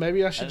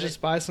 Maybe I should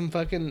just buy some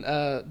fucking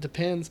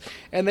Depends.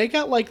 And they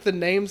got like the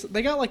names,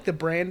 they got like the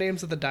brand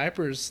names of the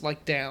diapers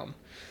like down.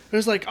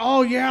 There's like,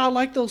 oh yeah, I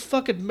like those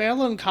fucking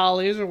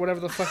Melancholies or whatever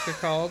the fuck they're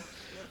called.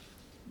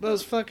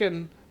 Those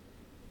fucking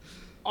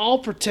All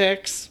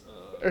Protects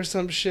or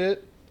some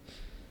shit.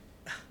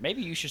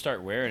 Maybe you should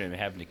start wearing it and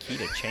have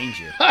Nikita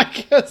change it. I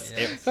guess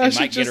It, I it should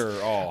might get just-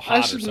 her all I hot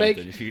or should something make-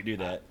 if you do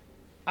that.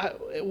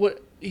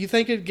 what you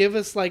think it'd give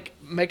us like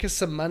make us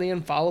some money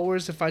and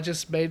followers if I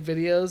just made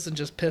videos and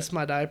just piss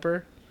my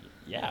diaper?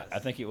 Yeah, I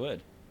think it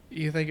would.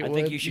 You think it I would?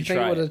 think you should think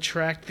it try would it.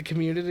 attract the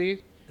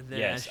community? And then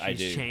Yes, as I she's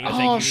do. changed- I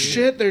think Oh you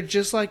shit, they're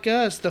just like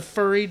us, the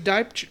furry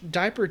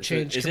diaper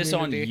change Is this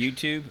on community.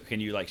 YouTube? Can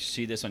you like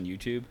see this on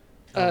YouTube?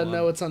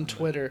 No, it's on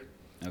Twitter.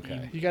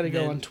 Okay. You got to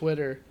go Then- on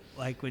Twitter.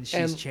 Like when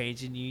she's And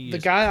changing you. You The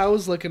just- guy I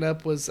was looking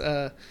up was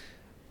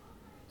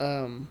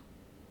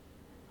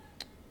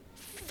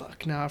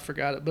fuck, now I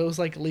forgot it, but it was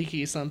like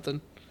Leaky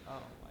something. Oh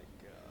my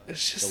god.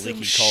 It's The just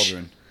leaky some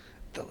cauldron.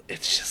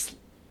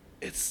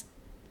 it's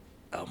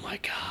oh my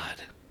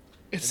god.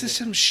 It's just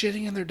him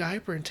shitting in their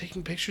diaper and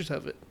taking pictures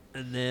of it.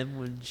 And then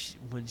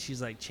when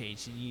she's like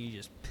changing you, you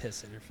just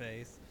piss in her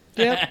face.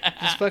 Yep,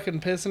 just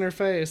fucking piss in her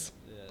face.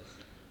 Yes.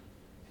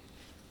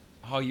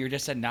 Oh, you're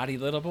just a naughty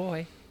little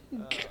boy.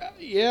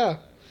 Yeah,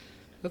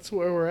 that's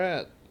where we're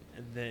at.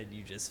 And then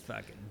you just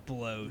fucking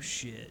blow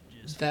shit.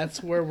 Just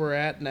That's where we're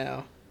at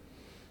now.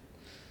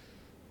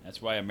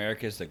 That's why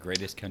America is the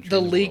greatest country The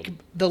in the leak, world.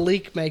 the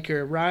leak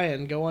maker.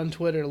 Ryan, go on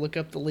Twitter, look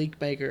up the leak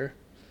maker.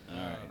 All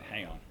right,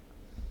 hang on.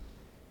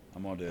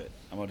 I'm gonna do it.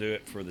 I'm gonna do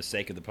it for the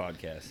sake of the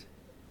podcast.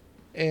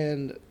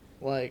 And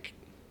like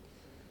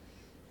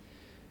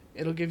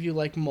it'll give you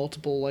like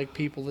multiple like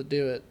people that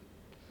do it.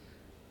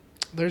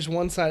 There's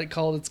one site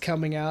called It's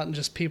Coming Out, and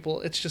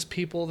it's just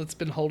people that's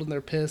been holding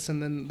their piss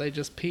and then they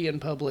just pee in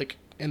public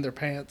in their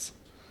pants.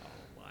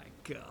 oh my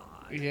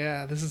god.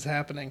 Yeah, this is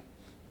happening.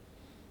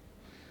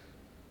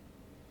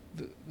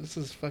 This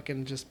is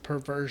fucking just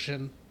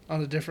perversion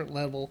on a different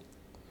level.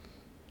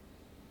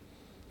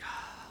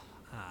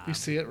 You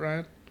see it,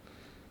 Ryan?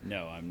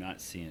 No, I'm not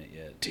seeing it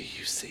yet. Do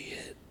you see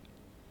it?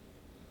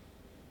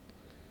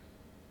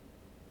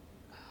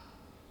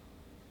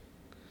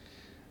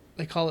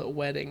 They call it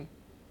wedding.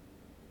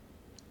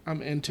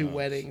 I'm into Oh.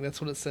 wedding.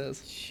 That's what it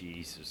says.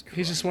 Jesus Christ.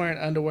 He's just wearing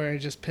underwear and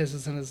he just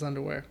pisses in his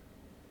underwear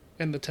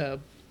in the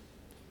tub.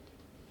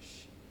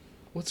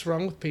 What's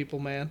wrong with people,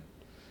 man?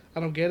 I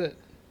don't get it.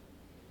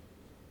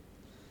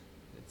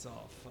 It's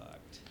all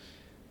fucked.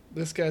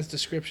 This guy's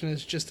description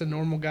is just a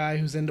normal guy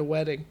who's into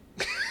wedding.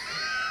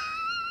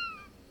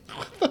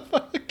 What the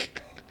fuck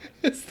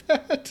is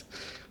that?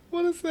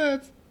 What is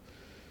that?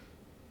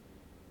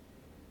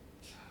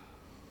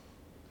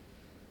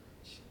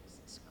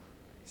 Jesus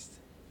Christ.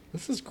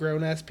 This is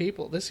grown ass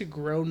people. This is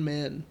grown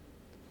men.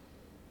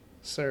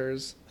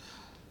 Sirs.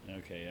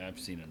 Okay, I've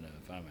seen enough.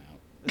 I'm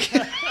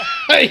out.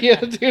 Yeah,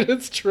 dude,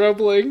 it's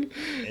troubling.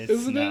 It's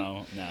Isn't it?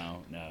 no.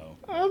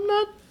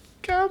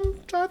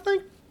 I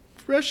think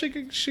Russia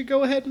should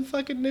go ahead and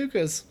fucking nuke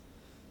us.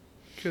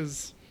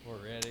 Because We're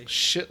ready.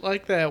 shit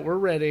like that, we're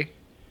ready.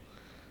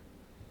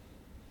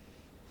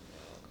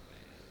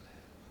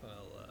 Well,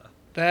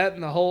 That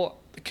and the whole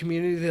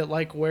community that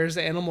like wears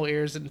animal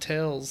ears and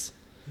tails,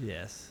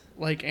 yes.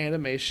 like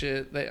anime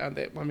shit. I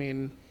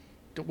mean,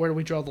 where do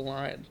we draw the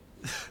line?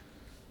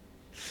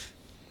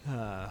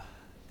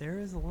 There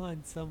is a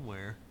line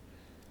somewhere.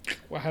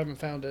 Well, I haven't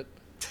found it.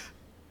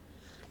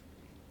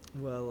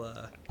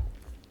 Well,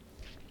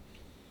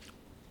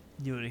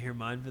 you want to hear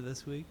mine for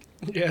this week?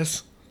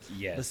 Yes.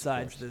 Yes.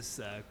 Besides this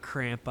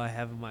cramp I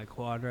have in my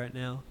quad right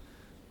now.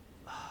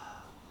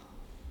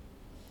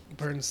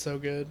 Burns so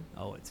good.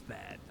 Oh, it's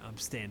bad. I'm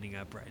standing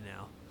up right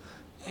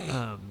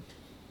now.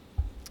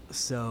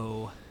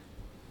 So,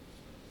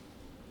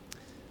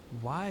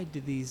 why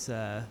do these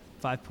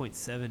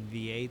 5.7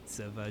 V8s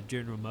of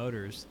General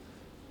Motors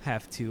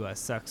have to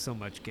suck so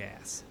much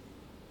gas?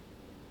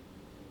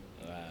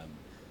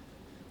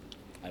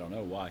 I don't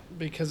know why.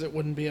 Because it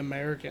wouldn't be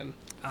American.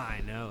 I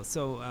know.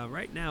 So,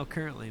 right now,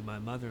 currently, my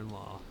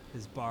mother-in-law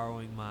is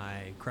borrowing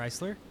my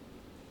Chrysler.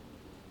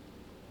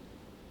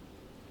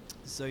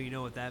 So, you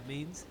know what that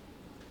means?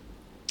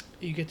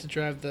 You get to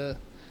drive the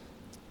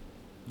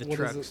what is it?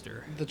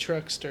 Truckster. The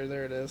truckster.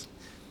 There it is.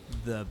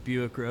 The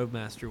Buick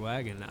Roadmaster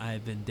wagon.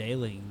 I've been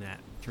dailying that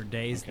for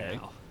days Okay.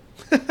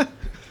 now.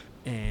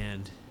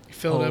 And You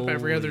fill it up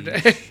every other holy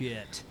day.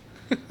 Shit.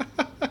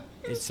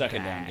 It's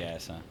sucking down bad.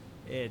 gas, huh?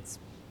 It's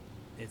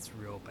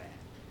real bad.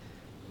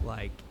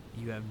 Like,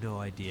 you have no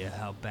idea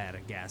how bad a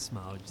gas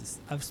mileage is.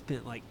 I've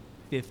spent like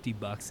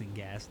 $50 in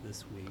gas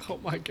this week. Oh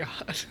my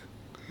god.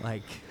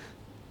 Like,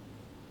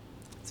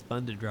 it's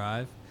fun to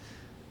drive.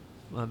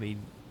 I mean,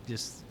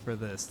 just for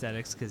the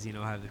aesthetics, because, you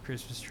know, I have the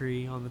Christmas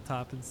tree on the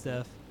top and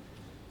stuff.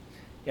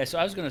 Yeah, so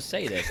I was going to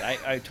say this.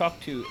 I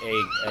talked to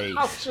a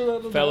I'll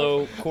shut it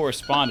fellow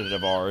correspondent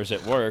of ours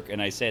at work,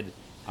 and I said,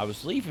 I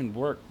was leaving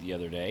work the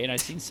other day, and I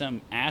seen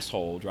some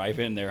asshole drive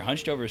in there,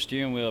 hunched over a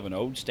steering wheel of an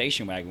old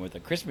station wagon with a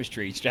Christmas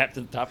tree strapped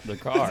to the top of the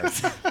car.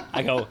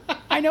 I go,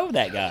 I know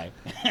that guy.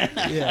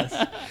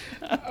 Yes.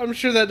 I'm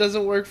sure that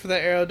doesn't work for the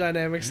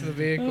aerodynamics of the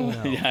vehicle.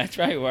 No. Yeah, that's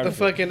right. The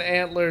fucking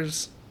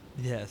antlers.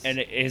 Yes. And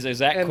his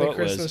exact And the quote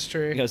Christmas was,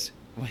 tree. he goes,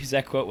 well, his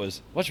exact quote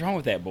was, what's wrong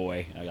with that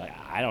boy? I was like,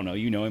 I don't know.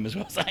 You know him as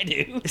well as I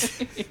do.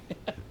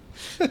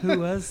 Who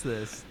was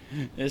this?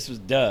 This was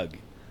Doug.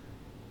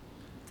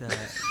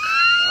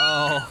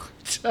 Oh.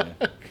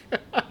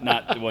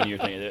 Not the one you're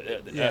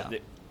thinking. Yeah.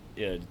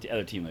 The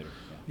other team leader.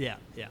 Yeah,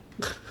 yeah.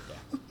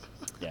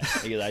 Yeah.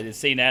 Because I just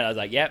seen that. I was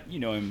like, yep, you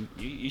know him.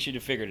 You should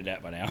have figured it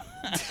out by now.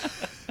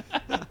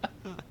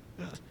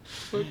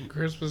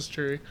 Christmas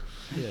tree.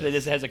 It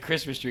just has a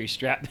Christmas tree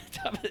strapped to the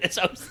top of its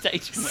own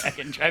station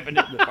wagon driving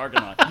into the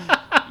parking lot.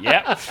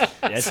 Yep.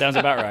 That sounds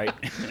about right.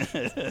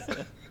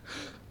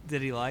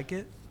 Did he like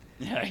it?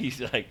 Yeah, he's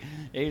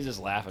just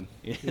laughing.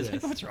 He's like,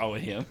 Yes. what's wrong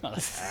with him? I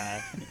was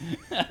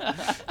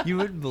like, You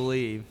wouldn't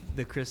believe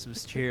the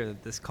Christmas cheer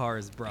that this car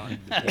has brought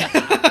into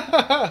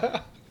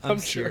town. I'm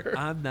sure.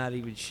 I'm not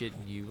even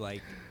shitting you.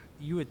 Like,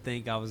 you would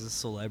think I was a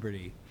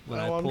celebrity when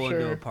Oh, I I'm pull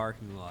into sure. a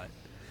parking lot.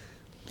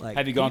 Like,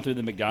 have you gone through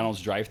the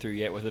McDonald's drive-through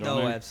yet with it on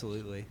No, there?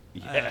 absolutely.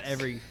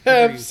 Yes.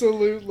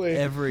 Absolutely.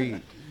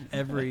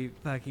 Every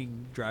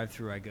fucking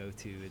drive-through I go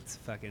to, it's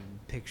fucking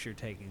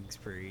picture-taking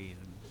spree,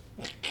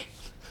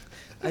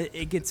 and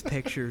it gets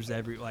pictures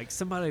like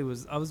I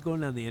was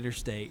going down the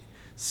interstate,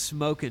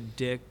 smoking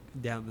dick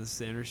down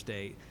this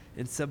interstate,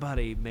 and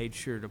somebody made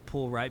sure to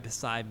pull right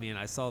beside me, and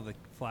I saw the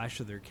flash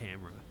of their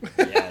camera.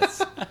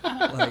 Yes.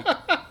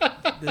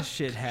 Like, this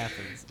shit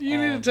happens. You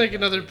all need to take the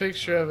another goddamn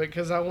picture time. of it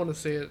because I want to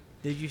see it.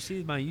 Did you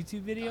see my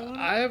YouTube video on it?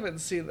 I haven't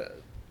seen that.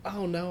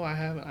 Oh no, I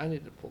haven't. I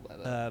need to pull that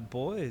up.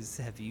 Boys,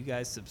 have you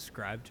guys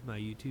subscribed to my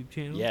YouTube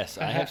channel? Yes,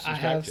 I have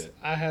subscribed to it.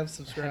 I have Have you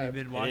subscribed.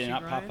 been It watching? did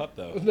not Ryan? pop up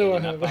though. No, it I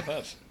did not haven't. pop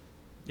up.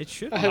 It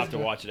should. I I'll have have to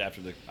not. watch it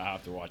after the. I'll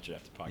have to watch it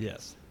after the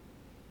podcast.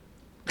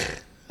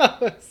 Yes.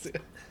 Let's see.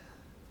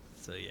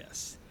 So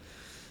yes,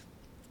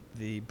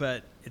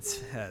 but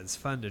it's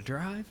fun to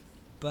drive,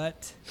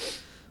 but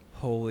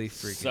holy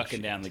freaking Sucking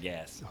shit. down the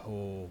gas.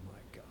 Oh my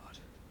god,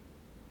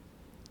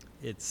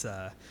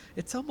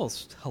 it's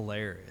almost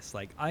hilarious.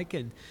 Like I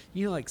can,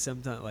 like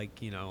sometimes, like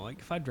like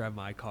if I drive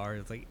my car,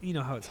 it's like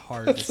how it's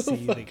hard to So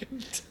see the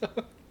fucking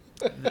dumb.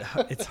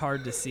 it's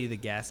hard to see the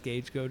gas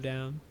gauge go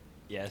down.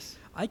 Yes.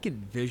 I can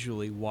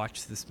visually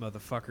watch this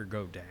motherfucker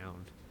go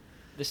down.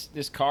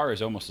 This car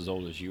is almost as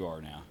old as you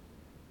are now.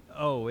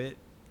 Oh, it.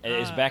 And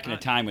it's back in a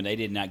time when they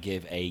did not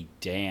give a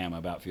damn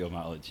about fuel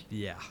mileage.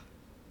 Yeah.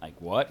 Like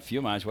what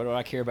fuel mileage? What do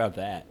I care about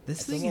that?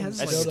 This Some thing of has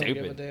them That's still like, don't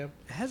give a stupid. damn.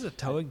 it has a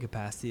towing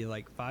capacity of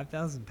like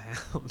 5,000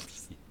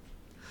 pounds.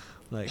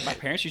 Like, My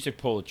parents used to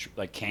pull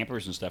like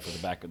campers and stuff with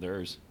the back of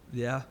theirs,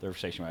 yeah. their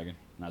station wagon,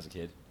 when I was a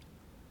kid.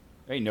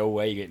 There ain't no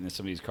way you getting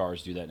some of these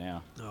cars to do that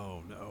now.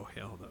 Oh no,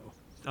 hell no.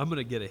 I'm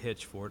gonna get a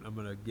hitch for it. I'm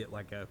gonna get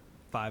like a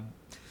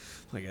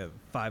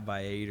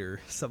 5x8 or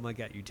something like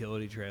that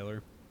utility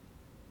trailer.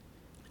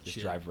 Just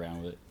Shit. drive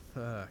around with it.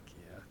 Fuck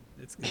yeah,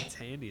 it's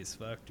handy as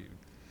fuck, dude.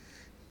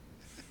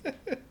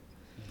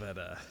 But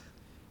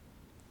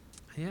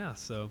yeah.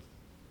 So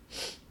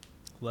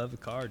love the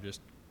car,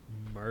 just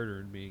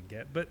murdering me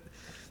and but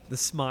the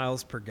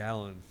smiles per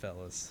gallon,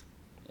 fellas.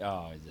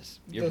 Oh,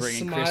 you're The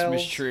bringing smiles per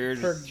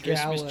Christmas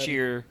gallon.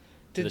 cheer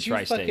to the Did you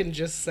tri-state. fucking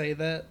just say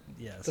that?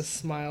 Yes. The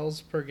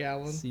smiles per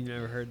gallon? So you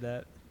never heard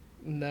that?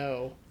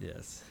 No.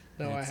 Yes.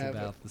 No, I it's haven't.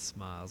 about the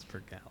smiles per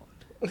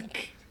gallon.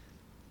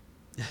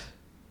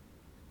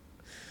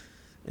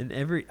 And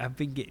I've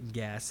been getting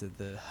gas at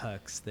the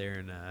Hucks there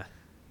in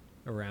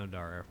around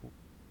our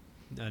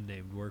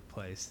unnamed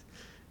workplace.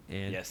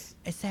 And Yes.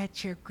 is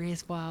that your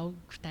Griswold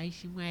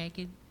station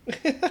wagon?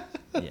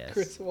 Yes.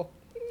 Griswold.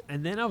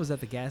 And then I was at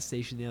the gas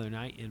station the other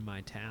night in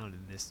my town,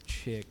 and this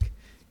chick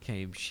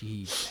came.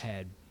 She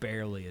had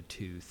barely a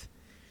tooth.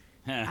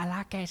 I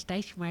like that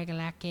station wagon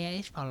like that.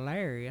 It's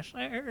hilarious.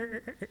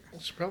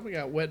 She probably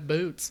got wet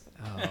boots.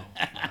 Oh.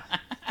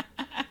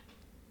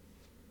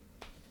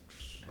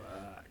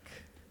 Fuck.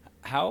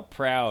 How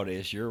proud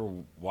is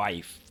your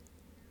wife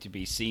to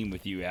be seen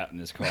with you out in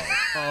this car?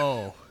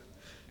 Oh.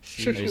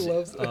 Sure, she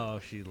loves it. Oh,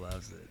 she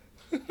loves it.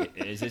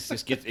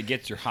 It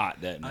gets her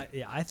hot, doesn't it?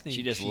 Yeah, I think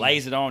She just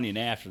lays it on you, and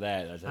after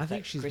that, I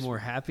think she's Chris- more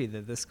happy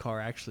that this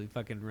car actually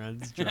fucking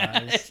runs,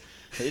 drives.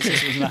 This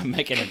is not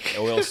making an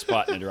oil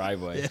spot in the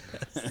driveway.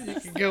 You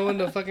can go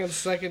into fucking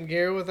second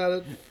gear without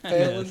it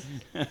failing.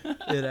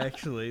 It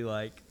actually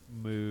like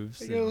moves.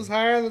 It and- goes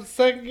higher than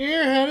second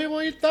gear, honey. What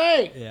do you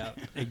think? Yeah,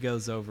 it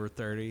goes over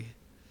 30.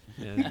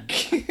 And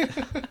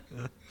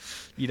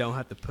you don't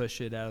have to push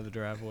it out of the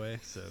driveway,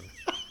 so.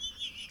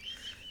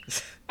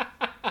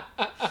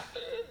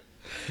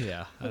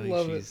 Yeah, I think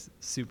love it. she's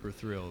super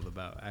thrilled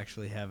about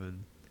actually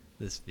having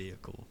this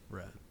vehicle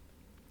run.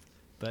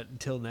 But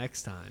until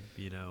next time,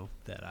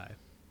 that I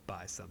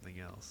buy something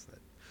else that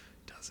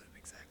doesn't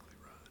exactly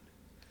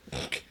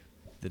run.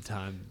 The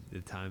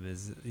time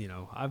is,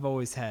 I've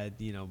always had,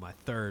 my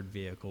third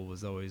vehicle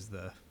was always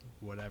the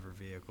whatever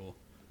vehicle.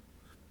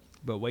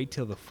 But wait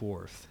till the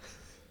fourth.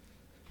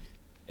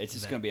 It's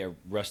just going to be a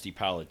rusty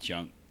pile of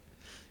junk.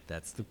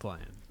 That's the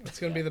plan. It's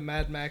gonna be the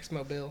Mad Max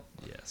Mobile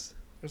Yes,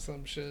 or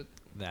some shit.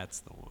 that's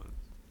the one.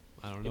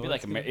 I don't know. It'd be what like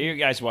it's gonna be. you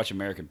guys watch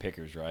American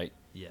Pickers, right?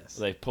 Yes.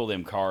 They pull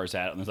them cars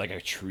out, and there's like a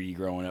tree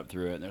growing up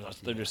through it. And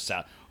they're just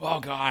sound. Oh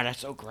God, that's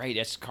so great!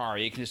 That's a car.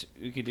 You can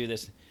do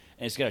this,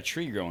 and it's got a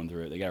tree growing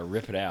through it. They got to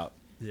rip it out.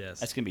 Yes.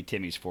 That's gonna be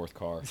Timmy's fourth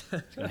car.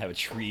 It's gonna have a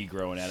tree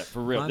growing at it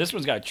for real. Mine- This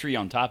one's got a tree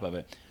on top of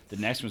it. The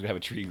next one's gonna have a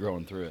tree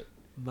growing through it.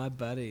 My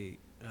buddy,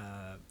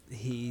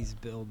 he's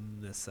building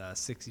this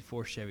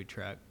 64 Chevy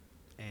truck,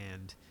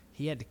 and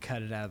he had to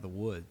cut it out of the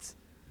woods.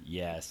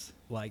 Yes.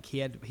 Like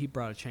he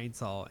brought a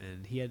chainsaw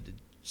and he had to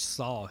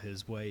saw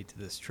his way to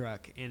this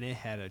truck, and it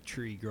had a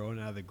tree growing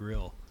out of the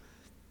grill.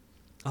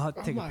 I'll have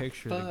to take a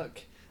picture.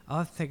 I'll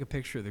have to take a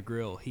picture of the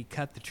grill. He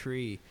cut the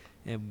tree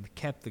and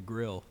kept the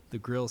grill. The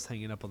grill's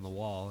hanging up on the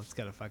wall. It's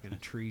got a fucking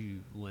tree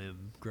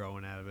limb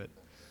growing out of it.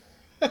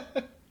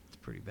 It's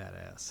pretty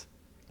badass.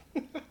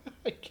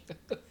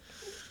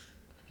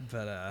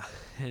 But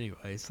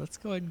anyways, let's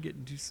go ahead and get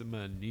into some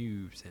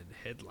news and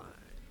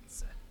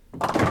headlines.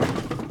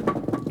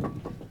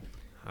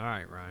 All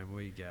right, Ryan,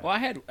 what you got? Well,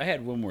 I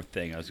had one more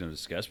thing I was going to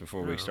discuss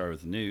before we Oh. started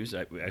with the news.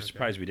 I'm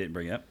surprised we didn't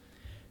bring it up.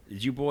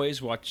 Did you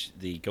boys watch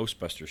the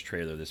Ghostbusters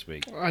trailer this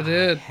week? I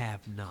did. I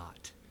have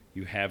not.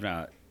 You have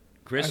not.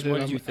 Chris, I did.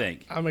 what did you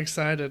think? I'm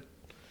excited.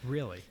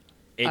 Really?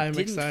 It I'm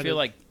didn't excited. feel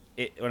like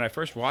it when I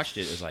first watched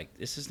it. It was like,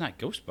 this is not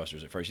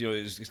Ghostbusters at first.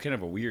 It's kind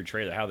of a weird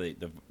trailer. How the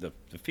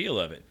feel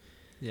of it.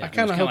 Yeah. I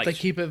kind of kinda hope like- they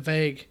keep it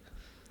vague.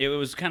 It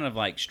was kind of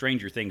like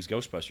Stranger Things,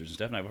 Ghostbusters and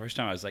stuff. And the first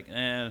time I was like,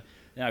 eh.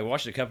 And I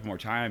watched it a couple more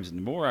times, and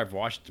the more I've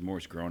watched, the more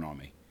it's grown on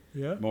me.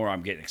 Yeah. The more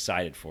I'm getting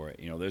excited for it.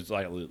 There's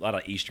like a lot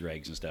of Easter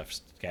eggs and stuff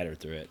scattered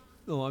through it.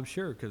 Oh, I'm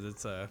sure because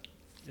it's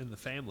in the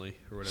family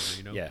or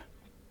whatever, Yeah.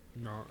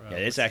 No, Yeah,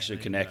 it's actually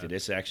connected.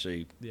 It's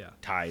actually yeah.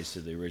 ties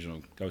to the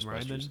original Ghostbusters.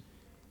 Ryman?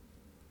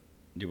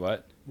 Do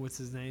what? What's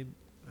his name?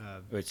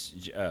 It's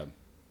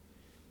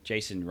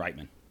Jason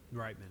Reitman.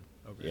 Reitman.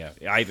 Okay.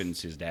 Yeah,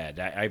 Ivan's his dad.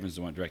 Ivan's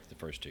the one who directed the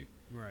first two,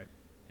 Right.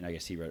 and I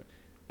guess he wrote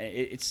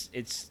it.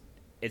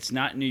 It's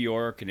not New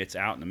York, and it's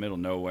out in the middle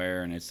of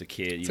nowhere, and it's the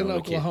kid. It's in the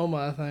kid- Oklahoma,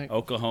 I think.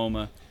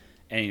 Oklahoma,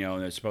 and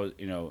and it's supposed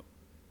and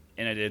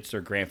it's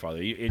their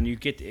grandfather.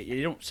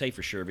 You don't say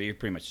for sure, but you're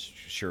pretty much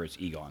sure it's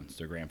Egon. It's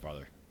their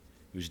grandfather,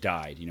 who's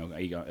died.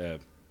 Egon.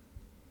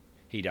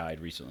 He died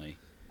recently.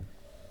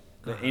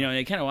 But,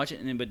 they kind of watch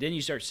it, but then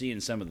you start seeing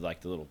some of the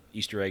little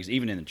Easter eggs,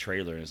 even in the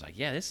trailer, and it's like,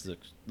 yeah, this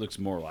looks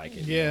more like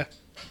it. Yeah.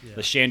 Yeah.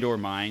 The Shandor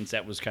Mines,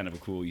 that was kind of a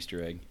cool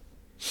Easter egg.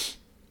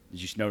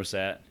 Did you notice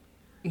that?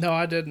 No,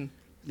 I didn't.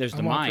 There's the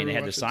I'm gonna have to mine. They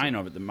had rewatch the it, sign too.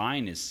 over it. The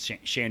mine is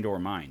Shandor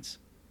Mines.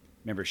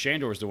 Remember,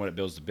 Shandor is the one that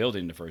builds the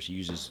building the first. He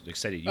uses, they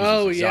said he uses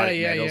Oh, exotic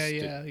yeah, metals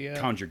yeah, to yeah.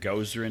 conjure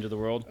Gozer into the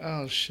world.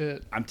 Oh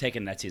shit. I'm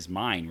taking that's his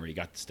mine where he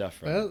got the stuff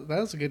from. That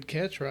was a good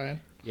catch, Ryan.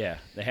 Yeah,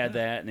 they had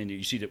that, and then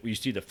you see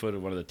the foot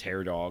of one of the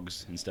terror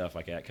dogs and stuff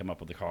like that come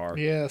up with the car.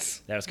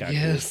 Yes. That was kind of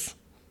Yes.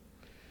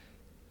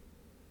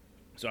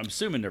 So I'm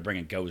assuming they're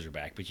bringing Gozer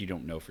back, but you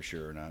don't know for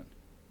sure or not.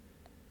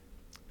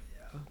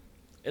 Yeah.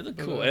 It looked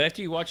But, cool.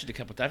 After you watch it a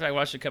couple times, I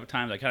watched it a couple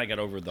times. I kind of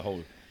got over the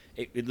whole.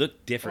 It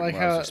looked different Like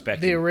than what I was how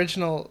expecting. the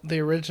original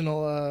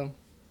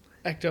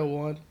Ecto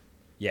one.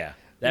 Yeah,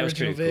 The that was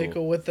original pretty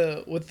vehicle cool. with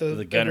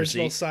the gunner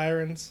original seat.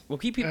 sirens. Well,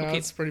 people keep.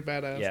 It's pretty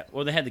badass. Yeah,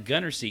 well, they had the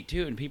gunner seat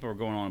too, and people were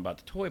going on about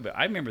the toy, but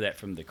I remember that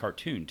from the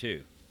cartoon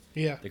too.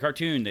 Yeah. The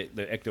cartoon, the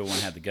Ecto one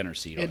had the gunner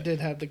seat on it. It did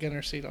have the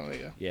gunner seat on it,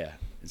 yeah. Yeah,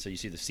 and so you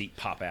see the seat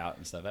pop out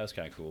and stuff. That was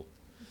kind of cool.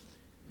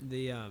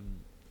 The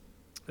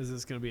Is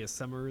this going to be a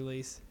summer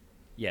release?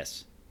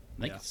 Yes.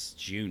 I think Yeah. it's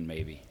June,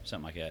 maybe.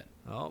 Something like that.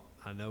 Oh,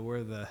 I know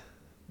where the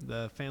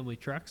family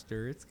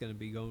truckster. It's going to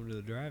be going to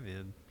the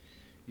drive-in.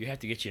 You have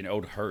to get you an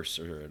old hearse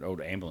or an old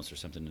ambulance or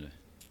something to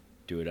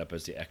do it up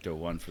as the Ecto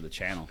 1 for the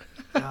channel.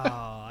 Oh,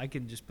 I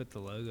can just put the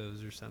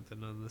logos or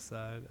something on the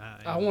side.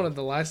 I wanted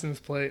the license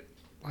plate.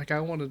 Like, I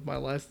wanted my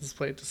license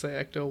plate to say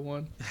Ecto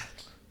 1.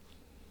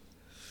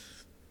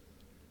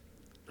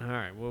 All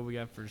right, what we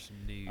got for some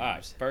news? All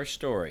right, first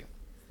story.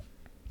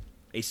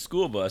 A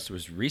school bus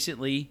was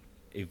recently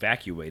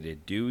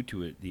evacuated due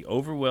to the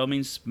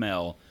overwhelming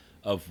smell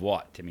of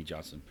what, Timmy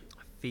Johnson?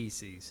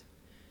 Feces.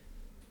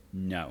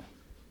 No.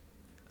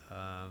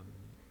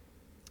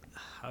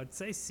 I would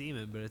say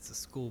semen, but it's a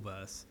school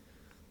bus.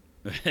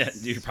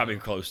 You're probably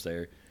close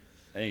there.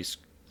 I think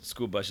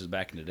school buses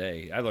back in the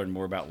day. I learned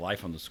more about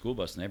life on the school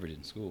bus than I ever did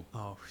in school.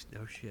 Oh,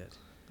 no shit.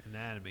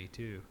 Anatomy,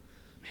 too.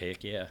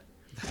 Heck yeah.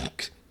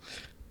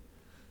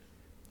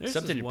 There's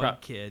Something this you one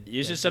kid.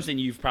 This that is something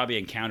you've probably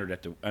encountered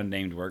at the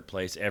unnamed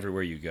workplace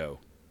everywhere you go.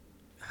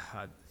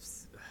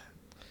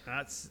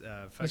 That's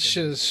fucking That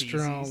shit is feces.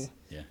 strong.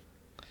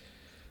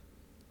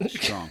 Yeah.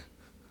 Strong.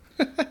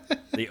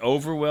 The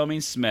overwhelming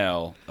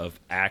smell of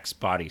Axe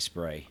body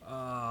spray.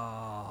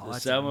 Oh, So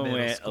that's someone middle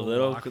went a school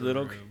little- locker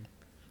little- room.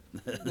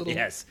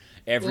 Yes.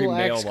 Every little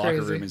male Axe locker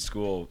crazy. room in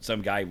school,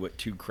 some guy went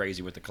too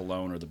crazy with the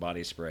cologne or the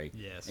body spray.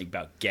 Yes. And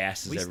about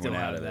gasses We everyone still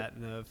out have of that it.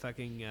 in the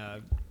fucking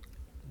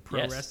pro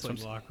Yes, wrestling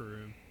some- locker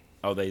room.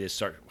 Oh, they just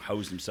start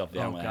hosing themselves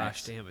down Oh with gosh,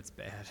 Axe. damn, it's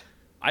bad.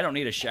 I don't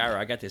need a shower.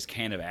 I got this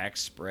can of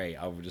Axe spray.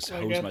 I would just I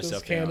hose got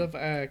myself this can down. of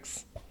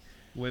Axe.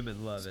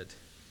 Women love it.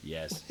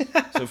 Yes.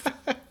 So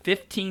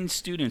 15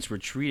 students were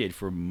treated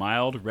for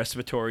mild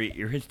respiratory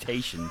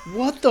irritation,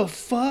 What the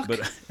fuck?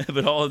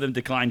 but all of them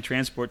declined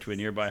transport to a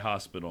nearby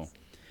hospital.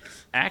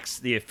 Axe,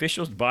 the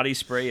official body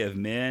spray of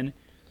men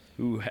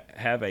who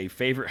have a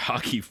favorite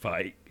hockey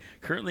fight,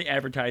 currently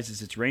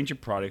advertises its range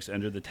of products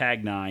under the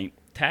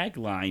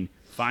tagline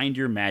 "Find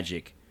Your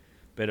Magic."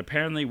 But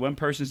apparently, one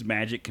person's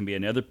magic can be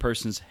another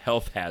person's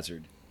health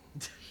hazard.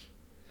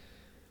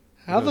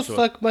 How the So-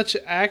 fuck much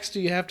Axe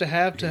do you have to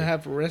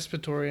have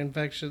respiratory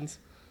infections?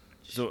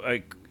 So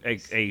a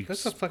That's a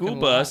school fucking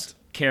bus lot.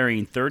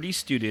 carrying 30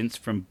 students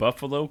from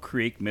Buffalo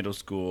Creek Middle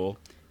School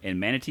in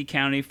Manatee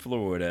County,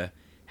 Florida,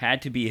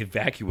 had to be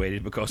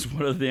evacuated because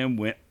one of them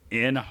went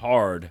in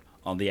hard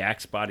on the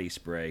Axe body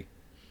spray.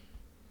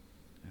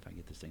 If I can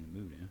get this thing to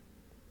move now.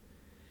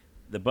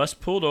 The bus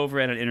pulled over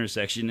at an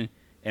intersection,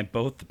 and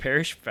both the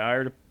parish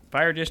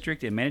fire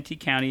district and Manatee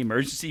County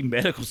Emergency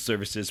Medical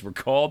Services were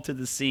called to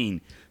the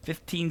scene.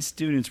 15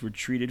 students were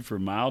treated for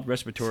mild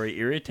respiratory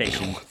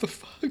irritation. What the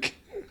fuck?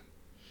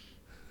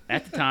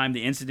 At the time,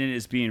 the incident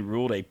is being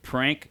ruled a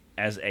prank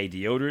as a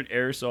deodorant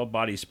aerosol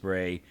body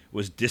spray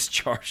was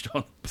discharged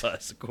on the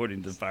bus,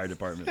 according to the fire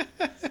department.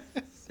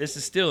 This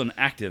is still an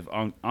active,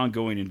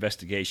 ongoing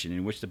investigation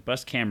in which the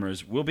bus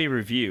cameras will be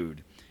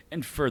reviewed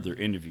and further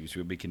interviews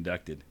will be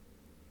conducted.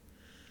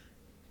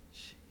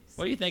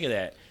 What do you think of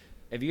that?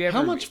 Have you ever?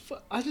 How much?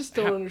 I just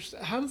don't How-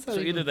 understand. How does that? So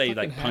even either they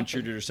fucking like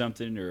punctured happen? it or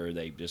something, or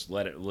they just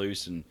let it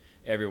loose and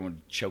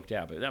everyone choked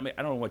out. But I mean,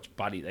 I don't know which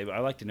body. I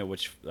like to know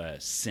which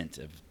scent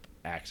of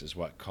Axe is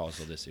what caused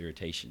all this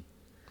irritation.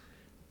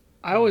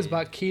 I always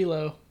bought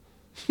Kilo.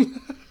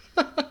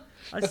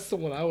 I, That's the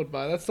one I would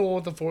buy. That's the one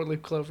with the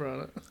 4-leaf clover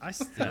on it.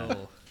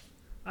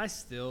 I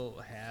still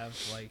have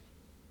like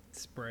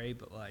spray,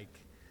 but like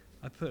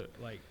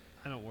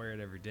I don't wear it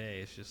every day.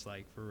 It's just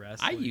like for I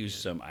wrestling. use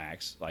some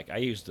Axe. Like I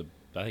use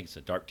I think it's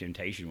a Dark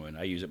Temptation one.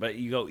 I use it, but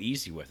you go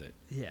easy with it.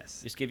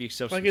 Yes. Just give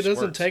yourself Like some it doesn't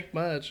squirts. take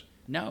much.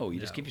 No, you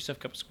just No. give yourself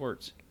a couple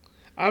squirts.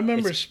 I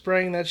remember It's-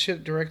 spraying that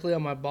shit directly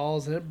on my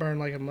balls and it burned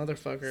like a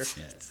motherfucker.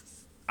 Yeah.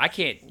 I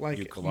can't do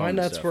Like cologne my and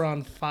nuts stuff. were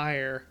on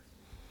fire.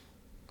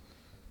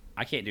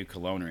 I can't do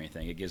cologne or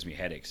anything. It gives me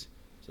headaches.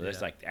 So that's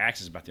Yeah. like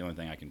Axe is about the only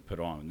thing I can put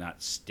on and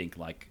not stink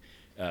like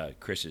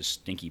Chris's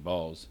stinky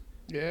balls.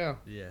 Yeah.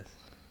 Yes.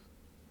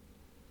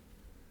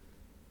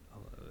 I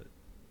love it.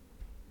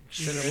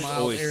 Bit of There's mild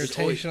always- there's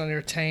irritation on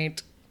your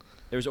taint.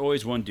 There was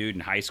always one dude in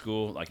high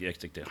school, like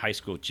the high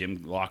school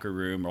gym locker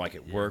room or like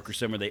at work or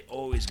somewhere. They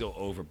always go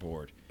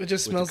overboard. It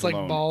just with the smells like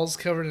cologne. balls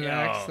covered in Yeah,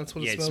 Axe. That's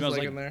what it smells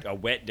like in there. a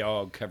wet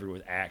dog covered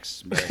with Axe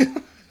spray.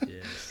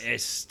 Yes.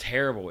 It's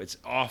terrible. It's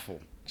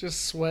awful.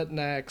 Just sweat and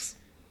Axe.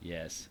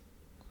 Yes,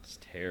 it's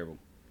terrible.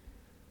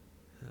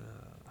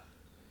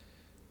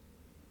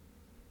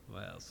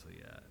 What else we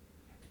got?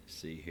 Let's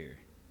see here.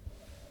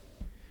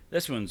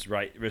 This one's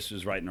right. This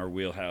was right in our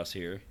wheelhouse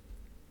here.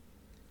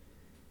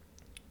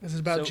 This is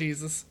about So-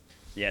 Jesus.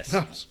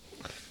 Yes.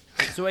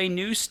 So a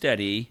new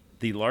study,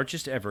 the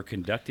largest ever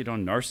conducted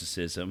on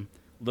narcissism,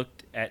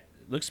 looked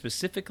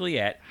specifically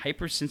at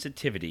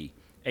hypersensitivity,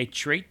 a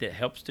trait that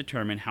helps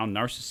determine how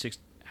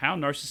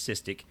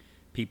narcissistic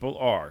people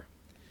are.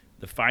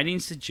 The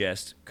findings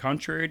suggest,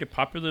 contrary to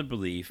popular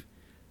belief,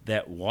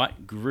 that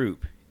what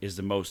group is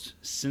the most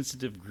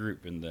sensitive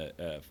group in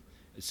the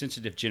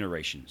sensitive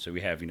generation. So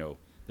we have,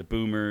 the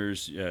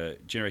boomers,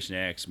 Generation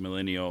X,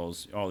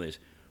 millennials, all this.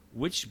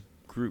 Which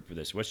group for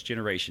this? Which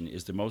generation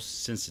is the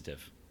most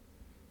sensitive?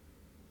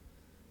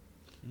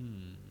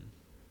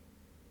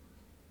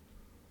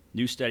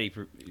 New study.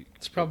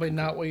 It's probably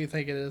not what you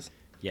think it is.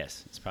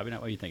 Yes, it's probably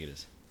not what you think it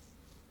is.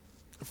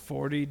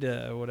 40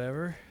 to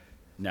whatever.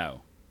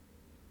 No.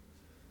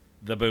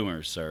 The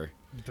boomers, sir.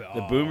 The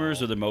Oh.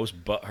 boomers are the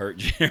most butthurt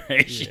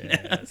generation.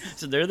 Yes.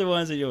 So they're the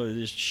ones that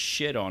just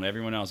shit on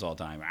everyone else all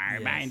the time.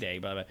 Yes. Mine day,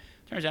 blah, blah.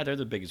 Turns out they're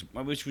the biggest,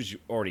 which was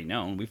already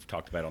known. We've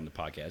talked about it on the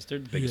podcast. They're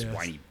the biggest Yes.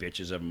 whiny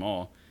bitches of them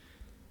all.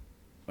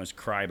 Let's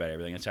cry about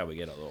everything. That's how we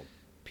get a little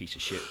piece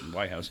of shit in the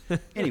White House.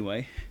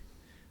 Anyway,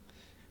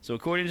 so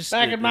according to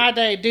Back in my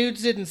day,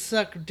 dudes didn't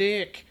suck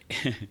dick.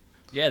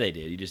 yeah, they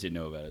did. You just didn't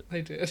know about it.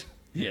 They did.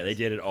 Yeah, they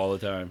did it all the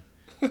time.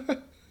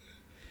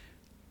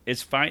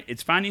 Its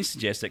findings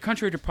suggest that,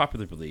 contrary to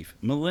popular belief,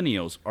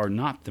 millennials are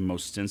not the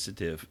most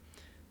sensitive,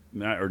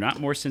 or not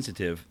more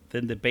sensitive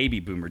than the baby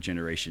boomer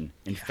generation.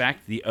 In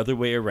fact, the other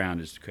way around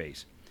is the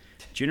case.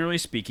 Generally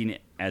speaking,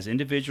 as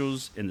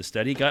individuals in the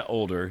study got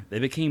older, they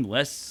became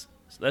less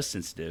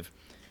sensitive,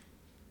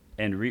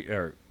 and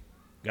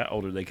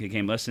they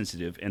became less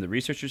sensitive, and the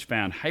researchers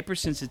found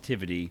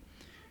hypersensitivity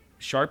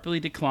sharply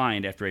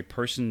declined after a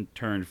person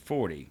turned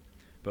 40.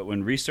 But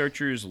when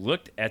researchers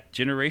looked at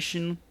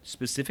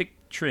generation-specific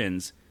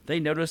trends,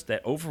 they noticed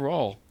that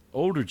overall,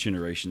 older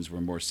generations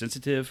were more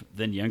sensitive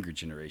than younger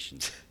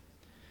generations.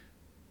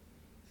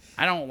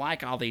 I don't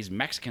like all these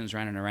Mexicans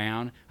running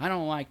around. I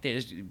don't like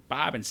this.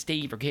 Bob and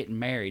Steve are getting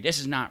married. This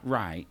is not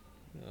right.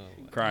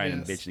 Crying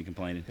and Yes. bitching and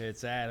complaining.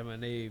 It's Adam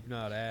and Eve,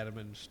 not Adam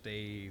and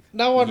Steve.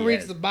 No one Yeah.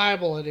 reads the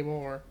Bible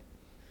anymore.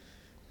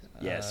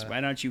 Yes.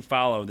 Why don't you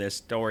follow this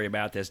story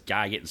about this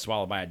guy getting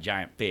swallowed by a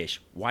giant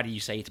fish? Why do you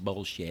say it's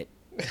bullshit?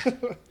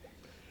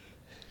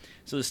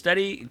 So the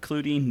study,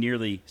 including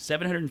nearly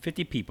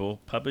 750 people,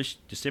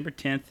 published December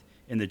 10th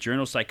in the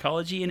journal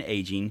Psychology and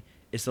Aging,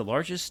 is the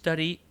largest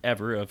study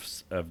ever of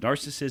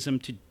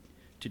narcissism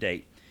to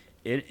date.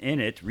 In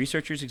it,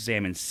 researchers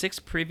examined 6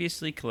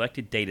 previously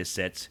collected data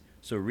sets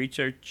so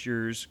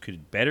researchers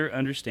could better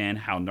understand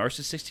how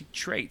narcissistic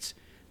traits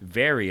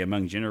vary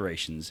among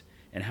generations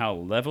and how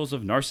levels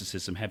of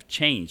narcissism have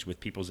changed with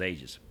people's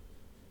ages.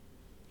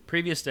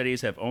 Previous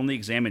studies have only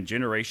examined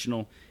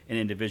generational and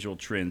individual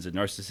trends in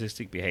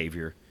narcissistic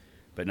behavior,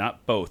 but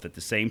not both at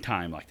the same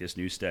time like this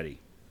new study.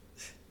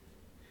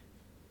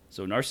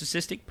 So,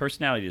 narcissistic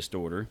personality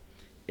disorder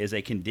is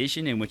a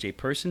condition in which a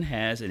person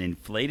has an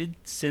inflated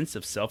sense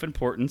of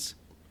self-importance,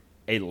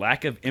 a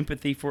lack of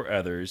empathy for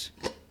others,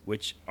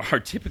 which are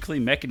typically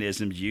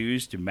mechanisms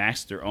used to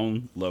mask their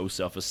own low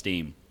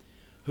self-esteem.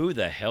 Who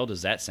the hell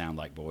does that sound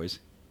like, boys?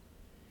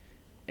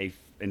 A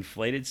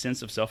inflated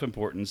sense of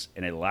self-importance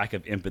and a lack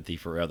of empathy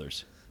for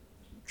others.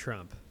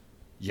 Trump.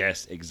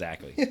 Yes,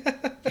 exactly.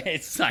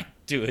 It's like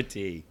to a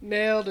T.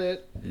 Nailed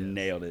it.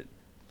 Nailed it.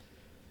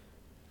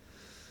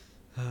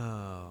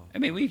 Oh. I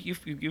mean,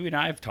 you and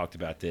I have talked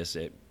about this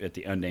at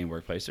the unnamed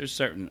workplace. There's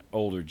certain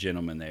older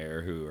gentlemen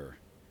there who are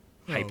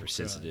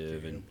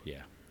hypersensitive, and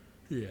yeah.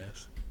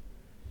 Yes.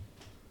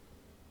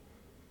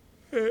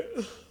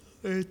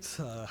 It's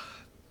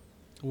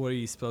what are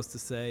you supposed to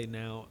say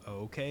now?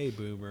 Okay,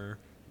 boomer.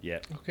 Yeah.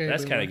 Okay,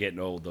 That's kind boomer. of getting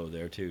old, though,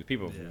 there, too.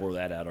 People have Yeah. wore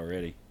that out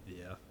already.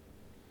 Yeah.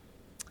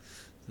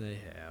 They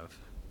have.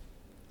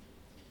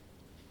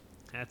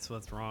 That's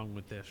what's wrong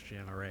with this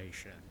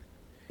generation.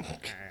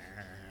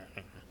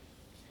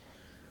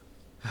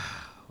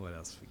 What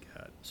else we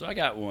got? So I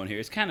got one here.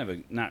 It's kind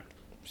of not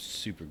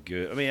super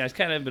good. I mean, I was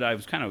kind of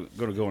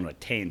going to go on a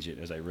tangent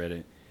as I read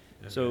it.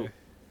 So, Okay.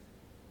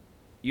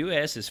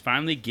 U.S. is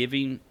finally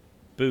giving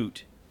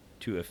boot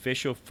to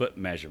official foot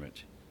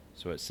measurement.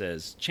 So it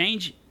says,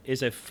 change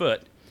is a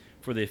foot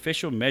for the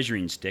official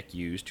measuring stick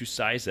used to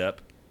size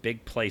up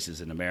big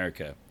places in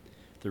America.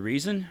 The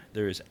reason?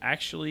 There is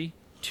actually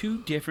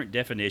 2 different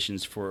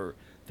definitions for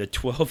the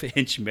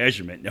 12-inch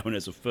measurement known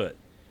as a foot.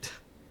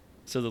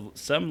 So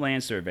some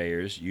land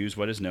surveyors use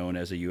what is known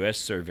as a U.S.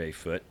 survey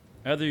foot.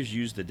 Others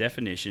use the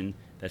definition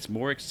that's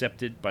more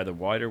accepted by the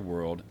wider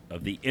world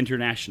of the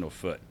international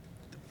foot.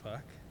 The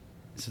fuck?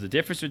 So the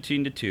difference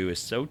between the two is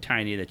so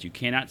tiny that you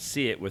cannot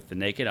see it with the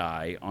naked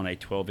eye on a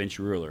 12-inch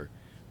ruler,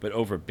 but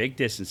over big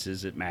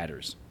distances it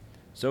matters.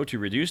 So to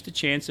reduce the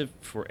chance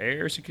for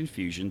errors and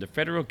confusion, the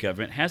federal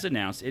government has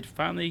announced it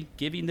finally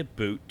giving the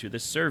boot to the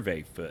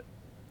survey foot.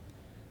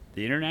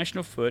 The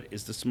international foot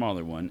is the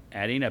smaller one,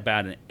 adding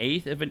about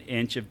 1/8 of an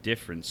inch of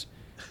difference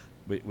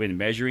when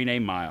measuring a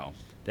mile.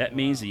 That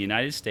means the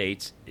United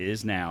States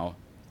is now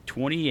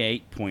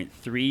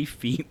 28.3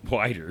 feet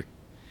wider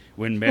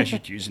when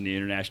measured using the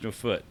international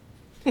foot.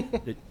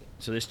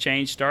 So this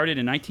change started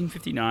in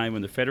 1959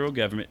 when the federal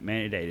government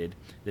mandated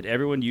that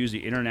everyone use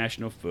the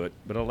international foot,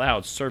 but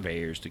allowed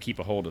surveyors to keep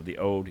a hold of the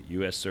old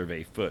U.S.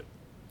 survey foot.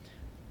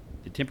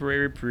 The temporary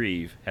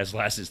reprieve has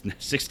lasted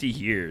 60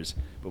 years,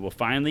 but will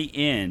finally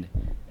end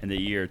in the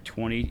year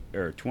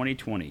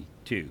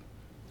 2022.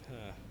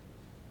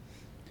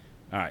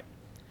 All right.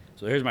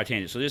 So here's my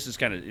tangent. So this is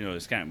kind of,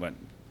 it's kind of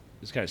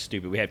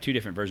stupid. We have 2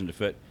 different versions of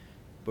foot,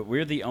 but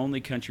we're the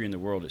only country in the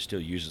world that still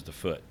uses the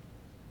foot.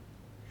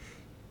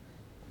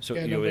 So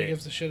Yeah, nobody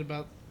gives a shit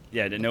about.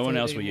 that the no one foot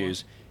else will anymore.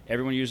 use.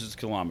 Everyone uses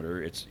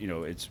kilometer. It's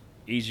it's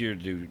easier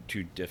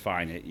to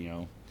define it.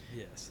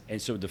 Yes.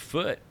 And so the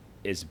foot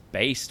is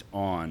based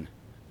on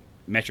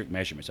metric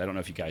measurements. I don't know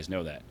if you guys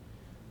know that.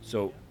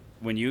 So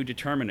when you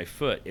determine a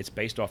foot, it's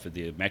based off of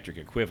the metric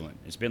equivalent.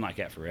 It's been like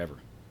that forever,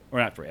 or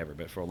not forever,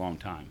 but for a long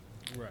time.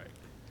 Right.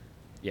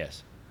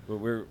 Yes,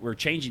 we're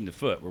changing the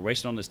foot. We're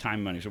wasting all this time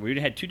and money. So we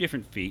had 2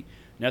 different feet.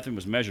 Nothing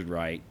was measured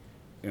right,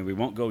 and we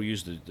won't go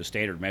use the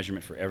standard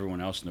measurement for everyone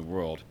else in the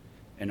world.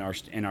 And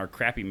our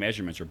crappy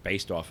measurements are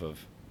based off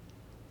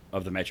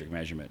of the metric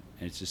measurement,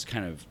 and it's just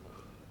kind of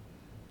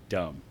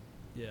dumb.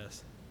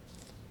 Yes.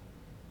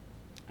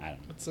 I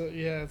don't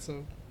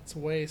know. It's a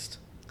waste.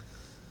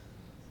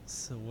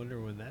 So I wonder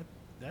when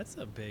that's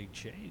a big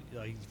change.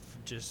 Like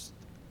just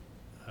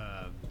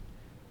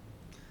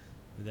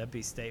would that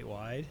be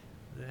statewide?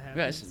 That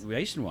Yeah, it's happens?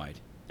 nationwide.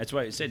 That's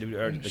why I said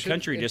the should-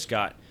 country it- just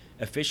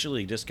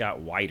got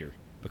wider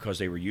because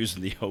they were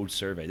using the old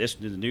survey.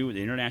 The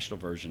international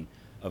version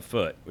of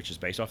foot, which is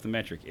based off the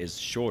metric, is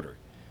shorter.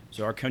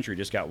 So our country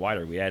just got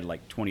wider. We added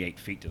like 28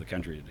 feet to the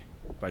country today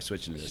by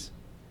switching to this.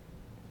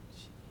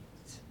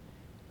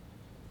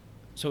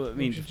 So I We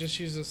mean, should just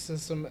use the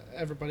system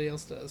everybody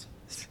else does.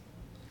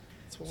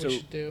 That's what So- we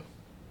should do.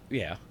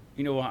 yeah.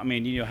 You know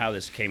how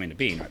this came into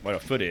being, right? What a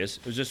foot is.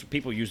 It was just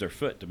people use their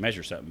foot to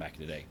measure something back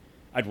in the day.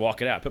 I'd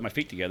walk it out, put my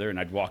feet together, and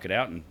I'd walk it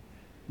out, and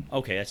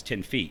okay, that's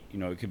 10 feet.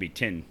 It could be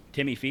 10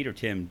 Timmy feet or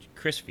 10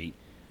 Chris feet.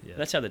 Yeah.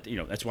 That's how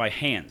that's why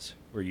hands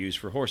were used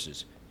for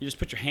horses. You just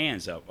put your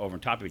hands up over on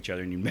top of each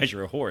other, and you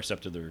measure a horse up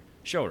to their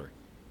shoulder.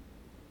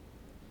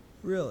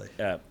 Really?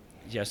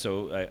 Yeah,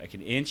 so like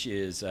an inch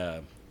is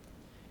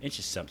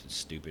something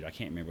stupid. I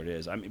can't remember what it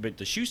is. But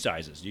the shoe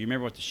sizes. Do you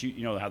remember what the shoe?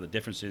 You know how the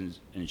difference in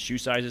shoe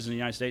sizes in the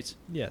United States?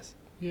 Yes.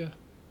 Yeah.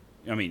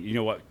 I mean, you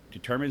know what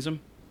determines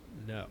them?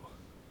 No.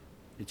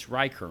 It's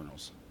rye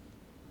kernels.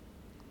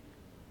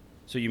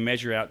 So you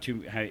measure out so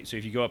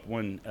if you go up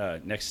one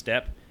next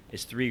step,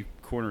 it's 3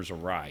 corners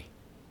of rye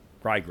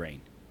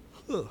grain.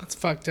 That's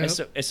fucked up.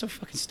 It's so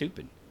fucking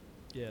stupid.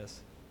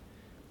 Yes.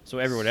 So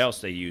everyone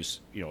else, they use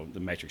the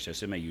metric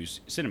system. They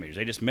use centimeters.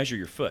 They just measure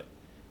your foot.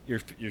 Your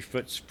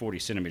foot's 40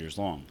 centimeters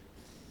long,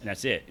 and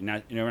that's it. And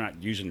we're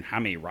not using how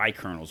many rye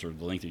kernels or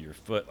the length of your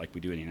foot like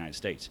we do in the United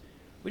States.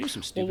 We do some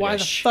Well, stupid. why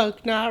the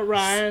fuck not,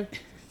 Ryan?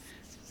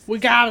 We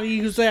gotta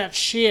use that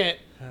shit.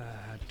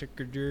 Took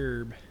a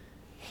gerb.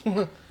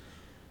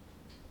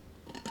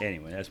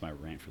 Anyway, that's my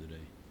rant for the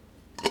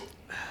day.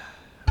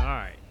 All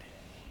right.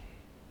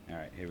 All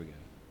right, here we go.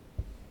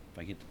 If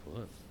I get to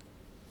pull up.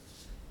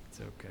 It's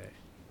okay.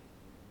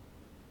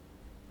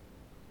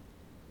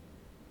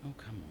 Oh,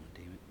 come on,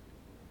 damn it.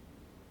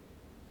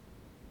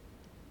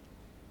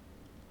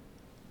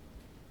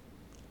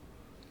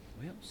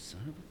 Well,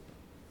 son of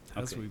a...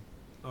 How's Okay. we?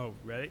 Oh,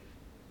 ready?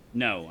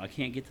 No, I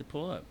can't get to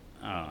pull up.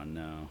 Oh,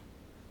 no.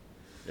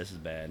 This is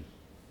bad.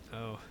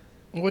 Oh.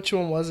 Which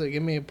one was it?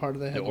 Give me a part of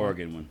the The headline.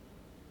 Oregon one.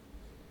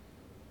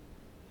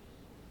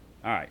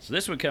 All right, so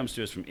this one comes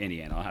to us from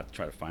Indiana. I'll have to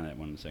try to find that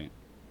one in a second.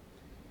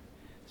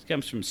 This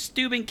comes from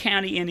Steuben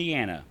County,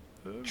 Indiana.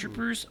 Ooh.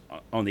 Troopers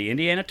on the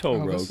Indiana toll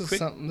Oh, road. this is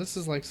something. This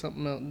is like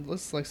something else.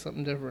 This is like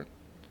something different.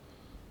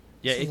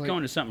 Yeah, this is it's like-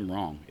 going to something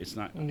wrong. It's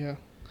not. Yeah.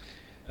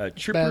 Bad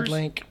Troopers.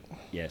 link.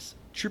 Yes.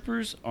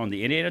 Troopers on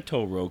the Indiana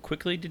toll road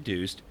quickly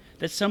deduced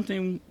that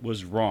something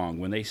was wrong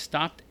when they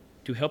stopped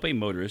to help a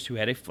motorist who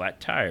had a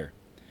flat tire.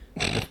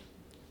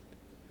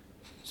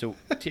 So,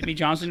 Timmy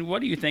Johnson,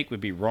 what do you think would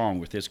be wrong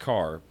with this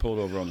car pulled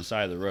over on the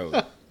side of the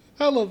road?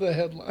 I love that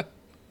headline.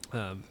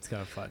 It's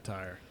got a flat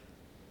tire.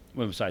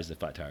 Well, besides the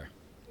flat tire.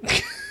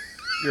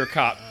 You're a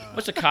cop.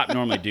 What's a cop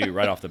normally do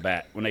right off the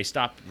bat when they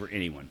stop for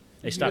anyone?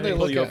 They stop What do to they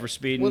pull look you at? over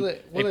speeding. What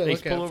do they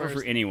look pull at over for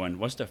first? anyone.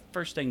 What's the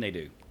first thing they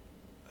do?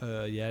 You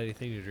had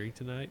anything to drink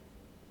tonight?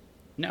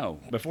 No,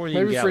 before they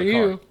Maybe even get for out of the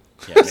you.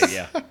 car. Yeah, maybe,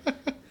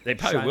 yeah. They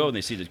probably Shine- will when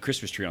they see the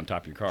Christmas tree on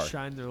top of your car.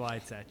 Shine their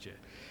lights at you.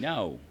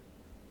 No.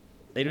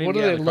 They don't What do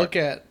even get they out of the look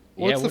car. at? Yeah,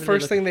 What's what the do they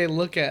first look thing they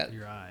look at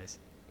Your eyes.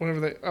 whenever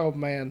they? Oh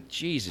man.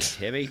 Jesus,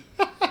 Timmy.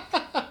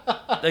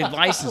 The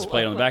license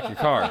plate on the back of your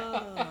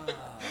car.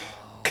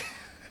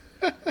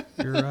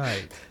 You're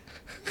right.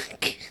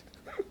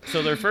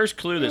 So their first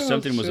clue that Oh,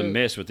 something was shit.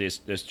 amiss with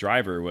this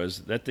driver was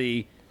that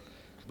the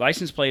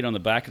license plate on the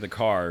back of the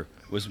car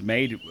was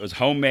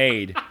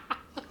homemade,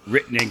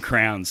 written in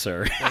crown,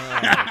 sir.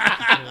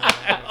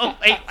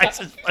 Homemade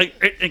license plate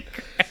written in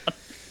crown.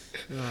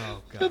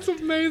 Oh God. That's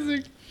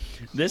amazing.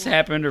 This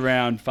happened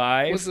around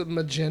 5. Was it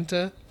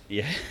magenta?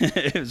 Yeah,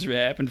 it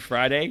happened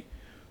Friday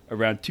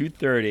around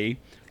 2:30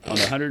 on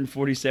the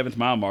 147th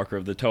mile marker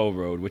of the toll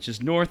road, which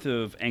is north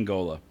of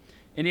Angola.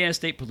 Indiana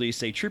State Police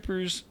say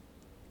troopers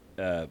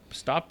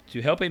stopped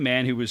to help a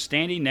man who was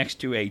standing next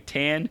to a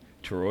tan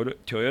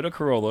Toyota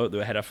Corolla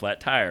that had a flat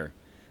tire.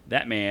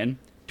 That man,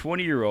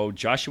 20-year-old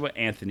Joshua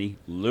Anthony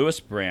Lewis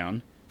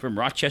Brown from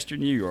Rochester,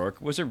 New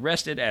York, was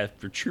arrested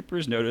after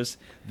troopers noticed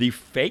the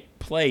fake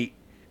plate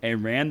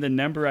and ran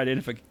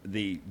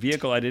the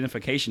vehicle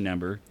identification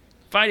number,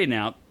 finding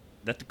out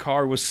that the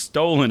car was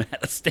stolen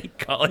at a state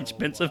college,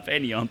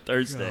 Pennsylvania on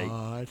Thursday.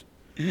 God,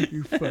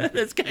 you fucking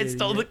This guy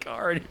stole the idiot.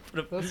 car and he put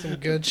a That's some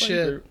good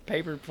shit.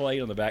 paper plate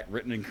on the back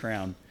written in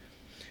crown.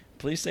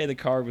 Police say the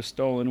car was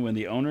stolen when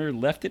the owner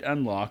left it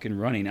unlocked and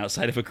running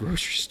outside of a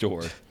grocery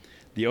store.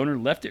 The owner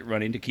left it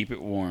running to keep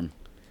it warm.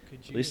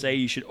 Police say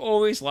you should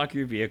always lock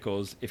your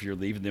vehicles if you're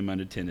leaving them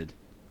unattended.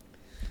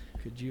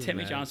 Could you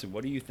Timmy imagine? Johnson,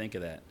 what do you think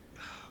of that?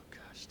 Oh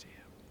gosh, damn.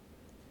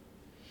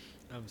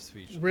 I'm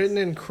speechless. Written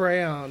in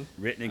crayon.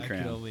 Written in I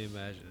crown. can only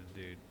imagine,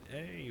 dude.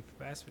 Hey,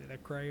 pass me the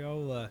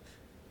Crayola.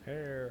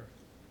 Here,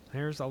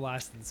 here's a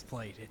license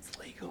plate. It's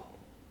legal.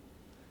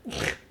 No,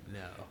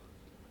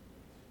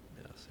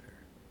 sir.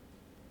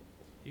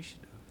 You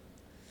should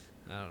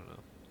know. I don't know.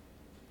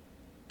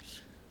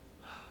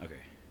 Okay.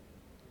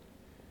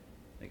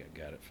 I think I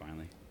got it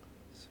finally.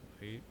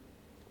 Sweet.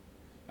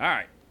 All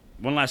right.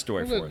 One last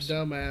story What for a us.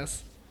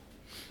 dumbass.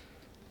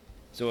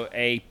 So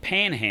a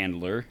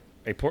panhandler,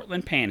 a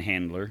Portland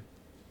panhandler,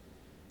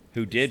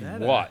 who Is did that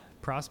what? a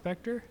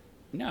prospector?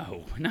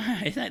 No,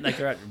 it's not like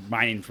they're out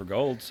mining for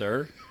gold,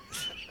 sir.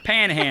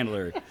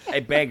 Panhandler, a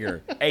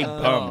beggar, a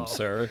bum,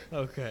 sir.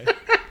 Okay.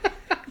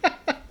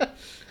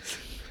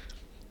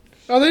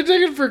 Are they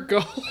digging for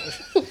gold?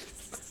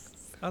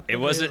 It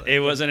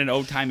wasn't an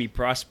old timey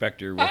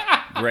prospector with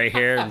gray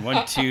hair and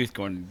one tooth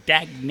going,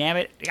 dag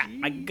nabbit, I got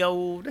my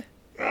gold.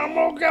 I'm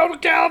gonna go to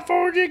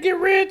California and get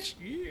rich.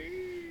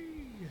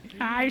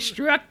 I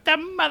struck the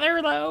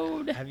mother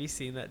lode. Have you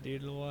seen that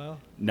dude in a while?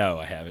 No,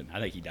 I haven't. I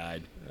think he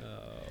died.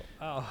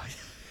 Oh.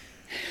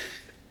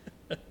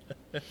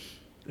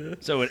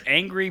 So an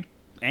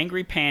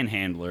angry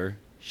panhandler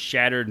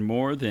shattered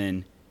more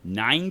than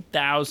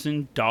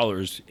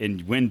 $9,000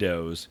 in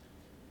windows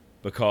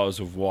because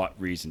of what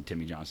reason,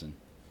 Timmy Johnson?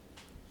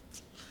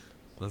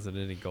 Was it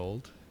any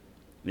gold?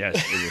 Yes,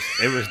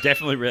 it was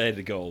definitely related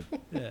to gold.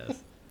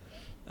 Yes.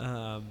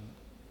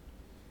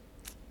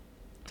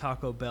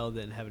 Taco Bell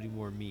didn't have any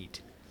more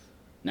meat.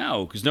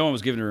 No, because no one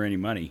was giving her any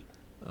money.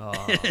 Oh.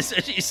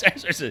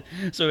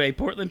 So a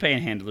Portland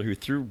panhandler who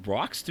threw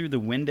rocks through the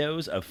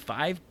windows of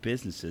 5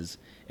 businesses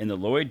in the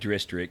Lloyd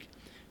district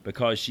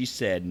because she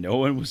said no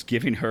one was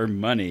giving her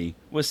money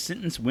was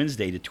sentenced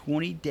Wednesday to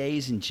 20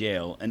 days in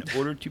jail in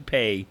order to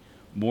pay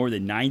more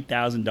than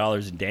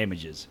 $9,000 in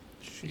damages.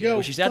 Yo,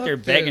 Well, she's out there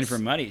fuck begging this. for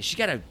money. She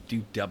got to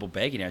do double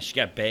begging now. She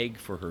got to beg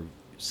for her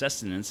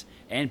sustenance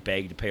and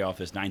beg to pay off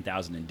this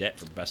 $9,000 in debt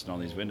for busting all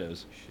these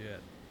windows.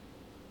 Shit.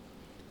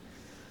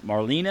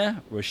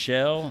 Marlena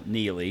Rochelle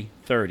Neely,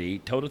 30,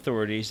 told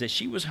authorities that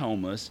she was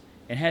homeless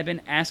and had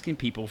been asking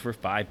people for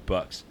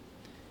 $5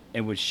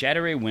 and would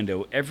shatter a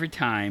window every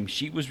time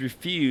she was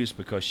refused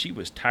because she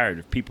was tired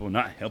of people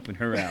not helping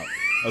her out,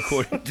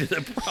 according to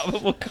the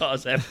probable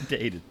cause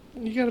affidavit.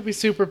 You gotta be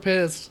super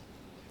pissed.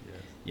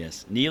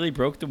 Yes, Neely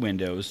broke the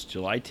windows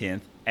July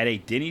 10th at a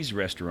Denny's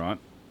restaurant,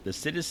 the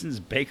Citizens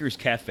Baker's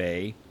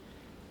Cafe,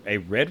 a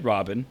Red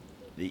Robin,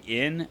 the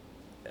Inn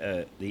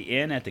at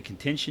the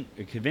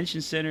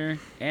convention center,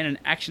 and an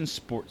action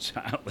sports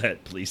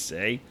outlet, police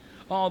say.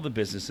 All the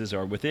businesses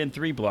are within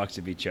 3 blocks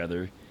of each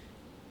other.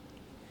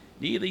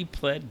 Neely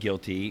pled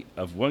guilty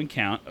of 1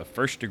 count of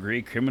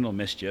first-degree criminal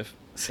mischief.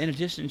 In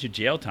addition to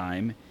jail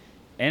time,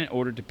 and in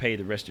order to pay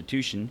the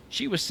restitution,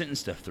 she was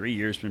sentenced to 3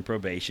 years from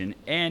probation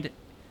and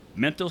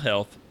mental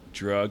health,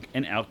 drug,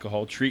 and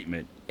alcohol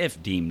treatment,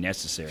 if deemed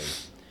necessary.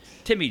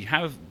 Timmy,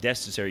 how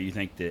necessary you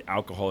think the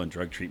alcohol and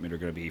drug treatment are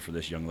going to be for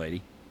this young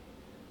lady?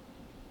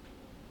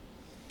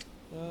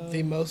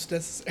 The most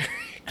necessary.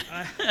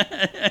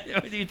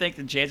 What do you think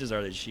the chances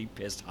are that she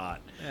pissed hot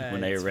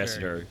when they It's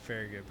arrested very, her?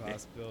 Very good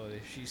possibility.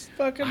 She's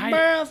Fucking I-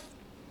 math.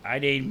 I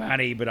need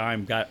money, but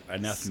I've got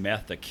enough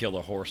meth to kill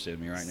a horse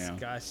in me right now.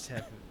 Scotch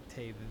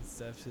taping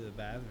stuff to the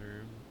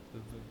bathroom, the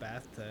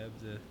bathtub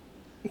to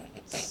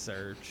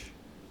search.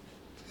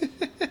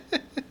 Shit,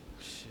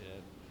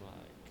 my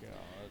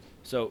God.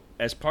 So,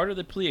 as part of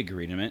the plea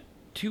agreement,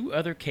 2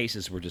 other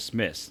cases were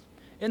dismissed.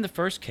 In the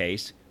first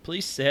case,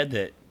 police said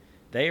that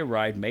they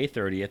arrived May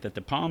 30th at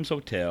the Palms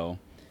Hotel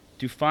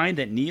to find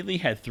that Neely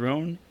had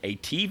thrown a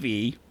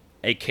TV,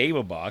 a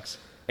cable box,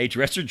 a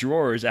dresser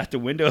drawers out the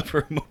window of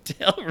her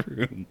motel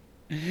room.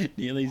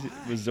 Neely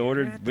was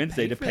ordered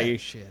Wednesday to pay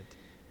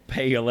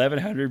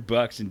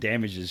 $1,100 in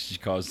damages she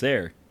caused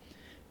there.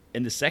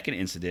 In the second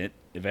incident,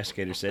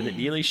 investigators said that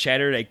Neely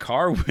shattered a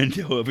car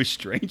window of a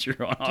stranger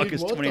on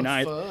August what the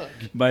 29th fuck?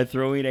 by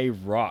throwing a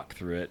rock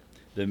through it.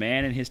 The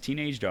man and his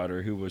teenage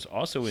daughter, who was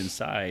also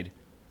inside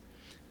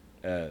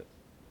at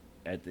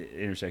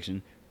the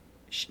intersection,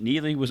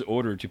 Neely was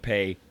ordered to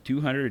pay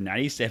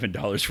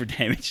 $297 for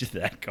damage to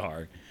that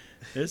car.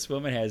 This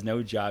woman has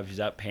no job.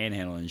 She's out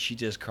panhandling. She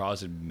just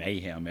causing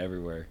mayhem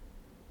everywhere.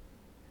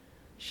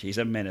 She's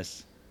a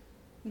menace.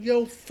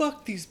 Yo,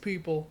 fuck these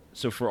people.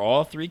 So for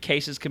all 3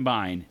 cases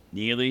combined,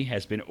 Neely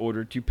has been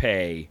ordered to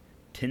pay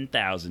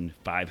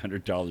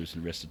 $10,500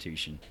 in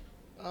restitution.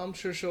 I'm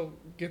sure she'll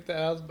get that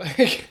out of the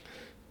bag.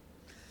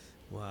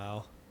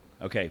 Wow.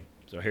 Okay,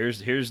 so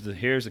here's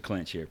the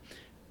clinch here.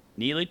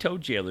 Neely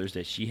told jailers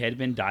that she had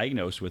been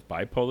diagnosed with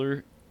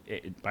bipolar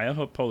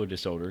bipolar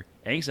disorder,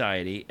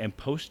 anxiety, and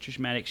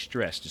post-traumatic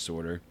stress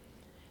disorder,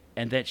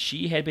 and that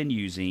she had been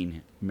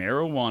using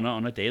marijuana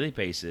on a daily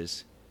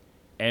basis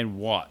and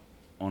what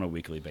on a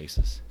weekly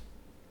basis.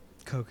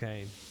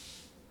 Cocaine.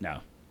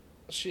 No.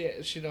 She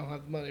don't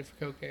have money for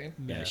cocaine.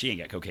 Yeah, Meth. she ain't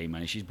got cocaine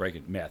money. She's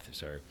breaking meth,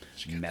 sir.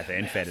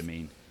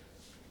 Methamphetamine.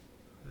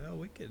 Well,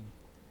 we could.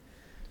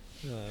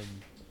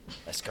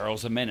 This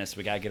girl's a menace.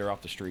 We gotta get her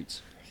off the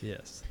streets.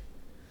 Yes.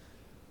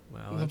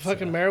 Wow. The that's,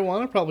 fucking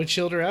marijuana probably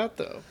chilled her out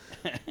though.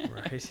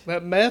 right.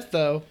 That meth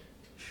though.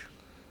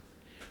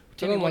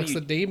 Tell me, Someone what likes do you-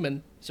 the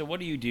demon. So what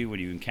do you do when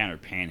you encounter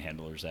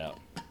panhandlers out?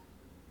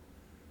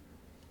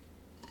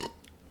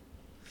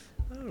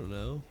 I don't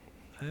know.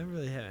 I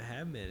really haven't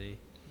had many.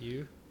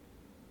 You?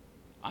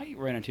 I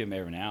run into them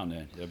every now and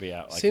then. They'll be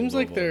out. Seems in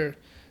like Louisville.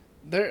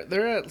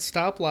 they're at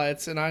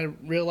stoplights, and I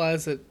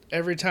realize that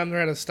every time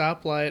they're at a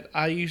stoplight,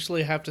 I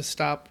usually have to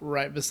stop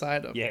right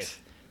beside them. Yes,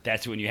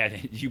 that's when you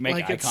make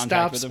Like eye it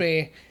contact with stops them.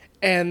 me,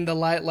 and the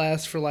light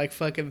lasts for like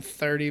fucking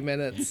 30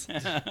 minutes.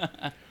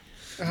 I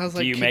was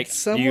like, do you "Can do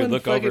someone you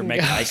look over fucking and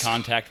make go-" eye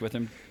contact with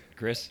them,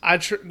 Chris? I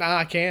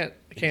can't.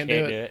 I can't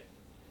do it.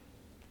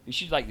 You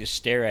should like just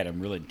stare at them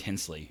real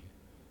intensely.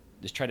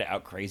 Just try to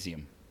out crazy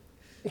them.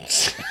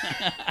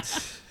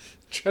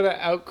 Try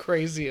to out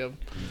crazy them.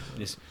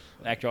 Just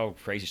act all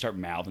crazy, start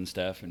mouthing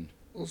stuff, and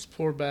Those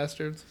poor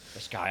bastards.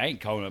 this guy, I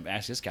ain't calling up,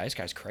 ask this guy. This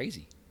guy's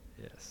crazy.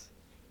 Yes.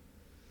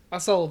 I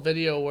saw a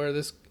video where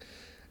this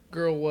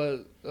girl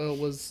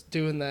was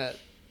doing that,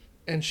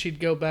 and she'd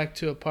go back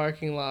to a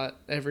parking lot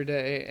every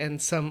day, and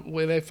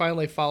they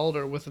finally followed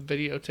her with a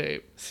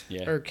videotape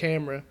Yeah. or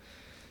camera,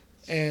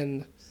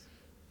 and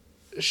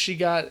she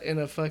got in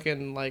a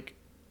fucking like,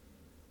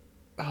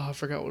 oh, I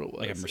forgot what it was.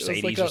 Like a It was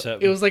Mercedes like or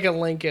something? It was like a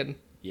Lincoln,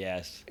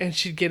 Yes. and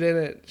she'd get in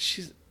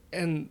it.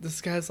 And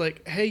this guy's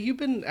like, "Hey, you've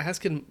been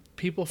asking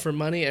people for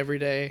money every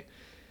day.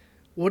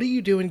 What are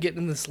you doing getting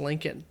in this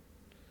Lincoln?"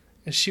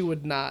 And she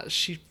would not.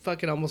 She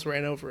fucking almost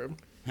ran over him.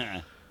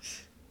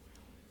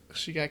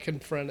 She got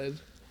confronted.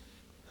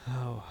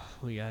 Oh,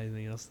 we got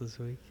anything else this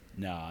week?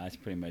 No, that's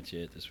pretty much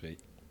it this week.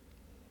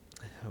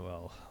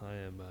 Well, I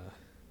am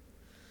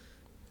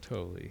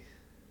totally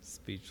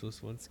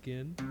speechless once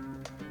again.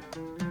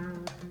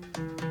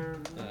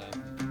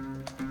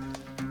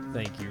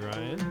 Thank you,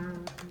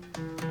 Ryan.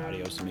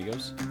 Adios,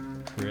 amigos.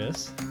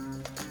 Chris.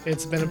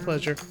 It's been a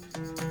pleasure.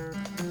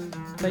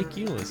 Thank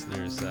you,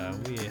 listeners.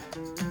 We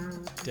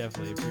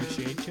definitely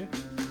appreciate you.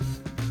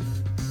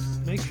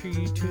 Make sure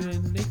you tune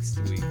in next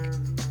week.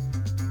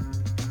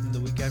 And the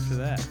week after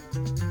that.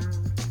 And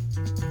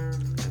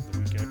the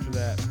week after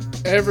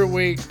that. Every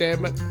week,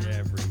 damn it.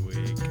 Every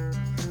week.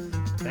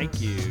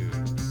 Thank you.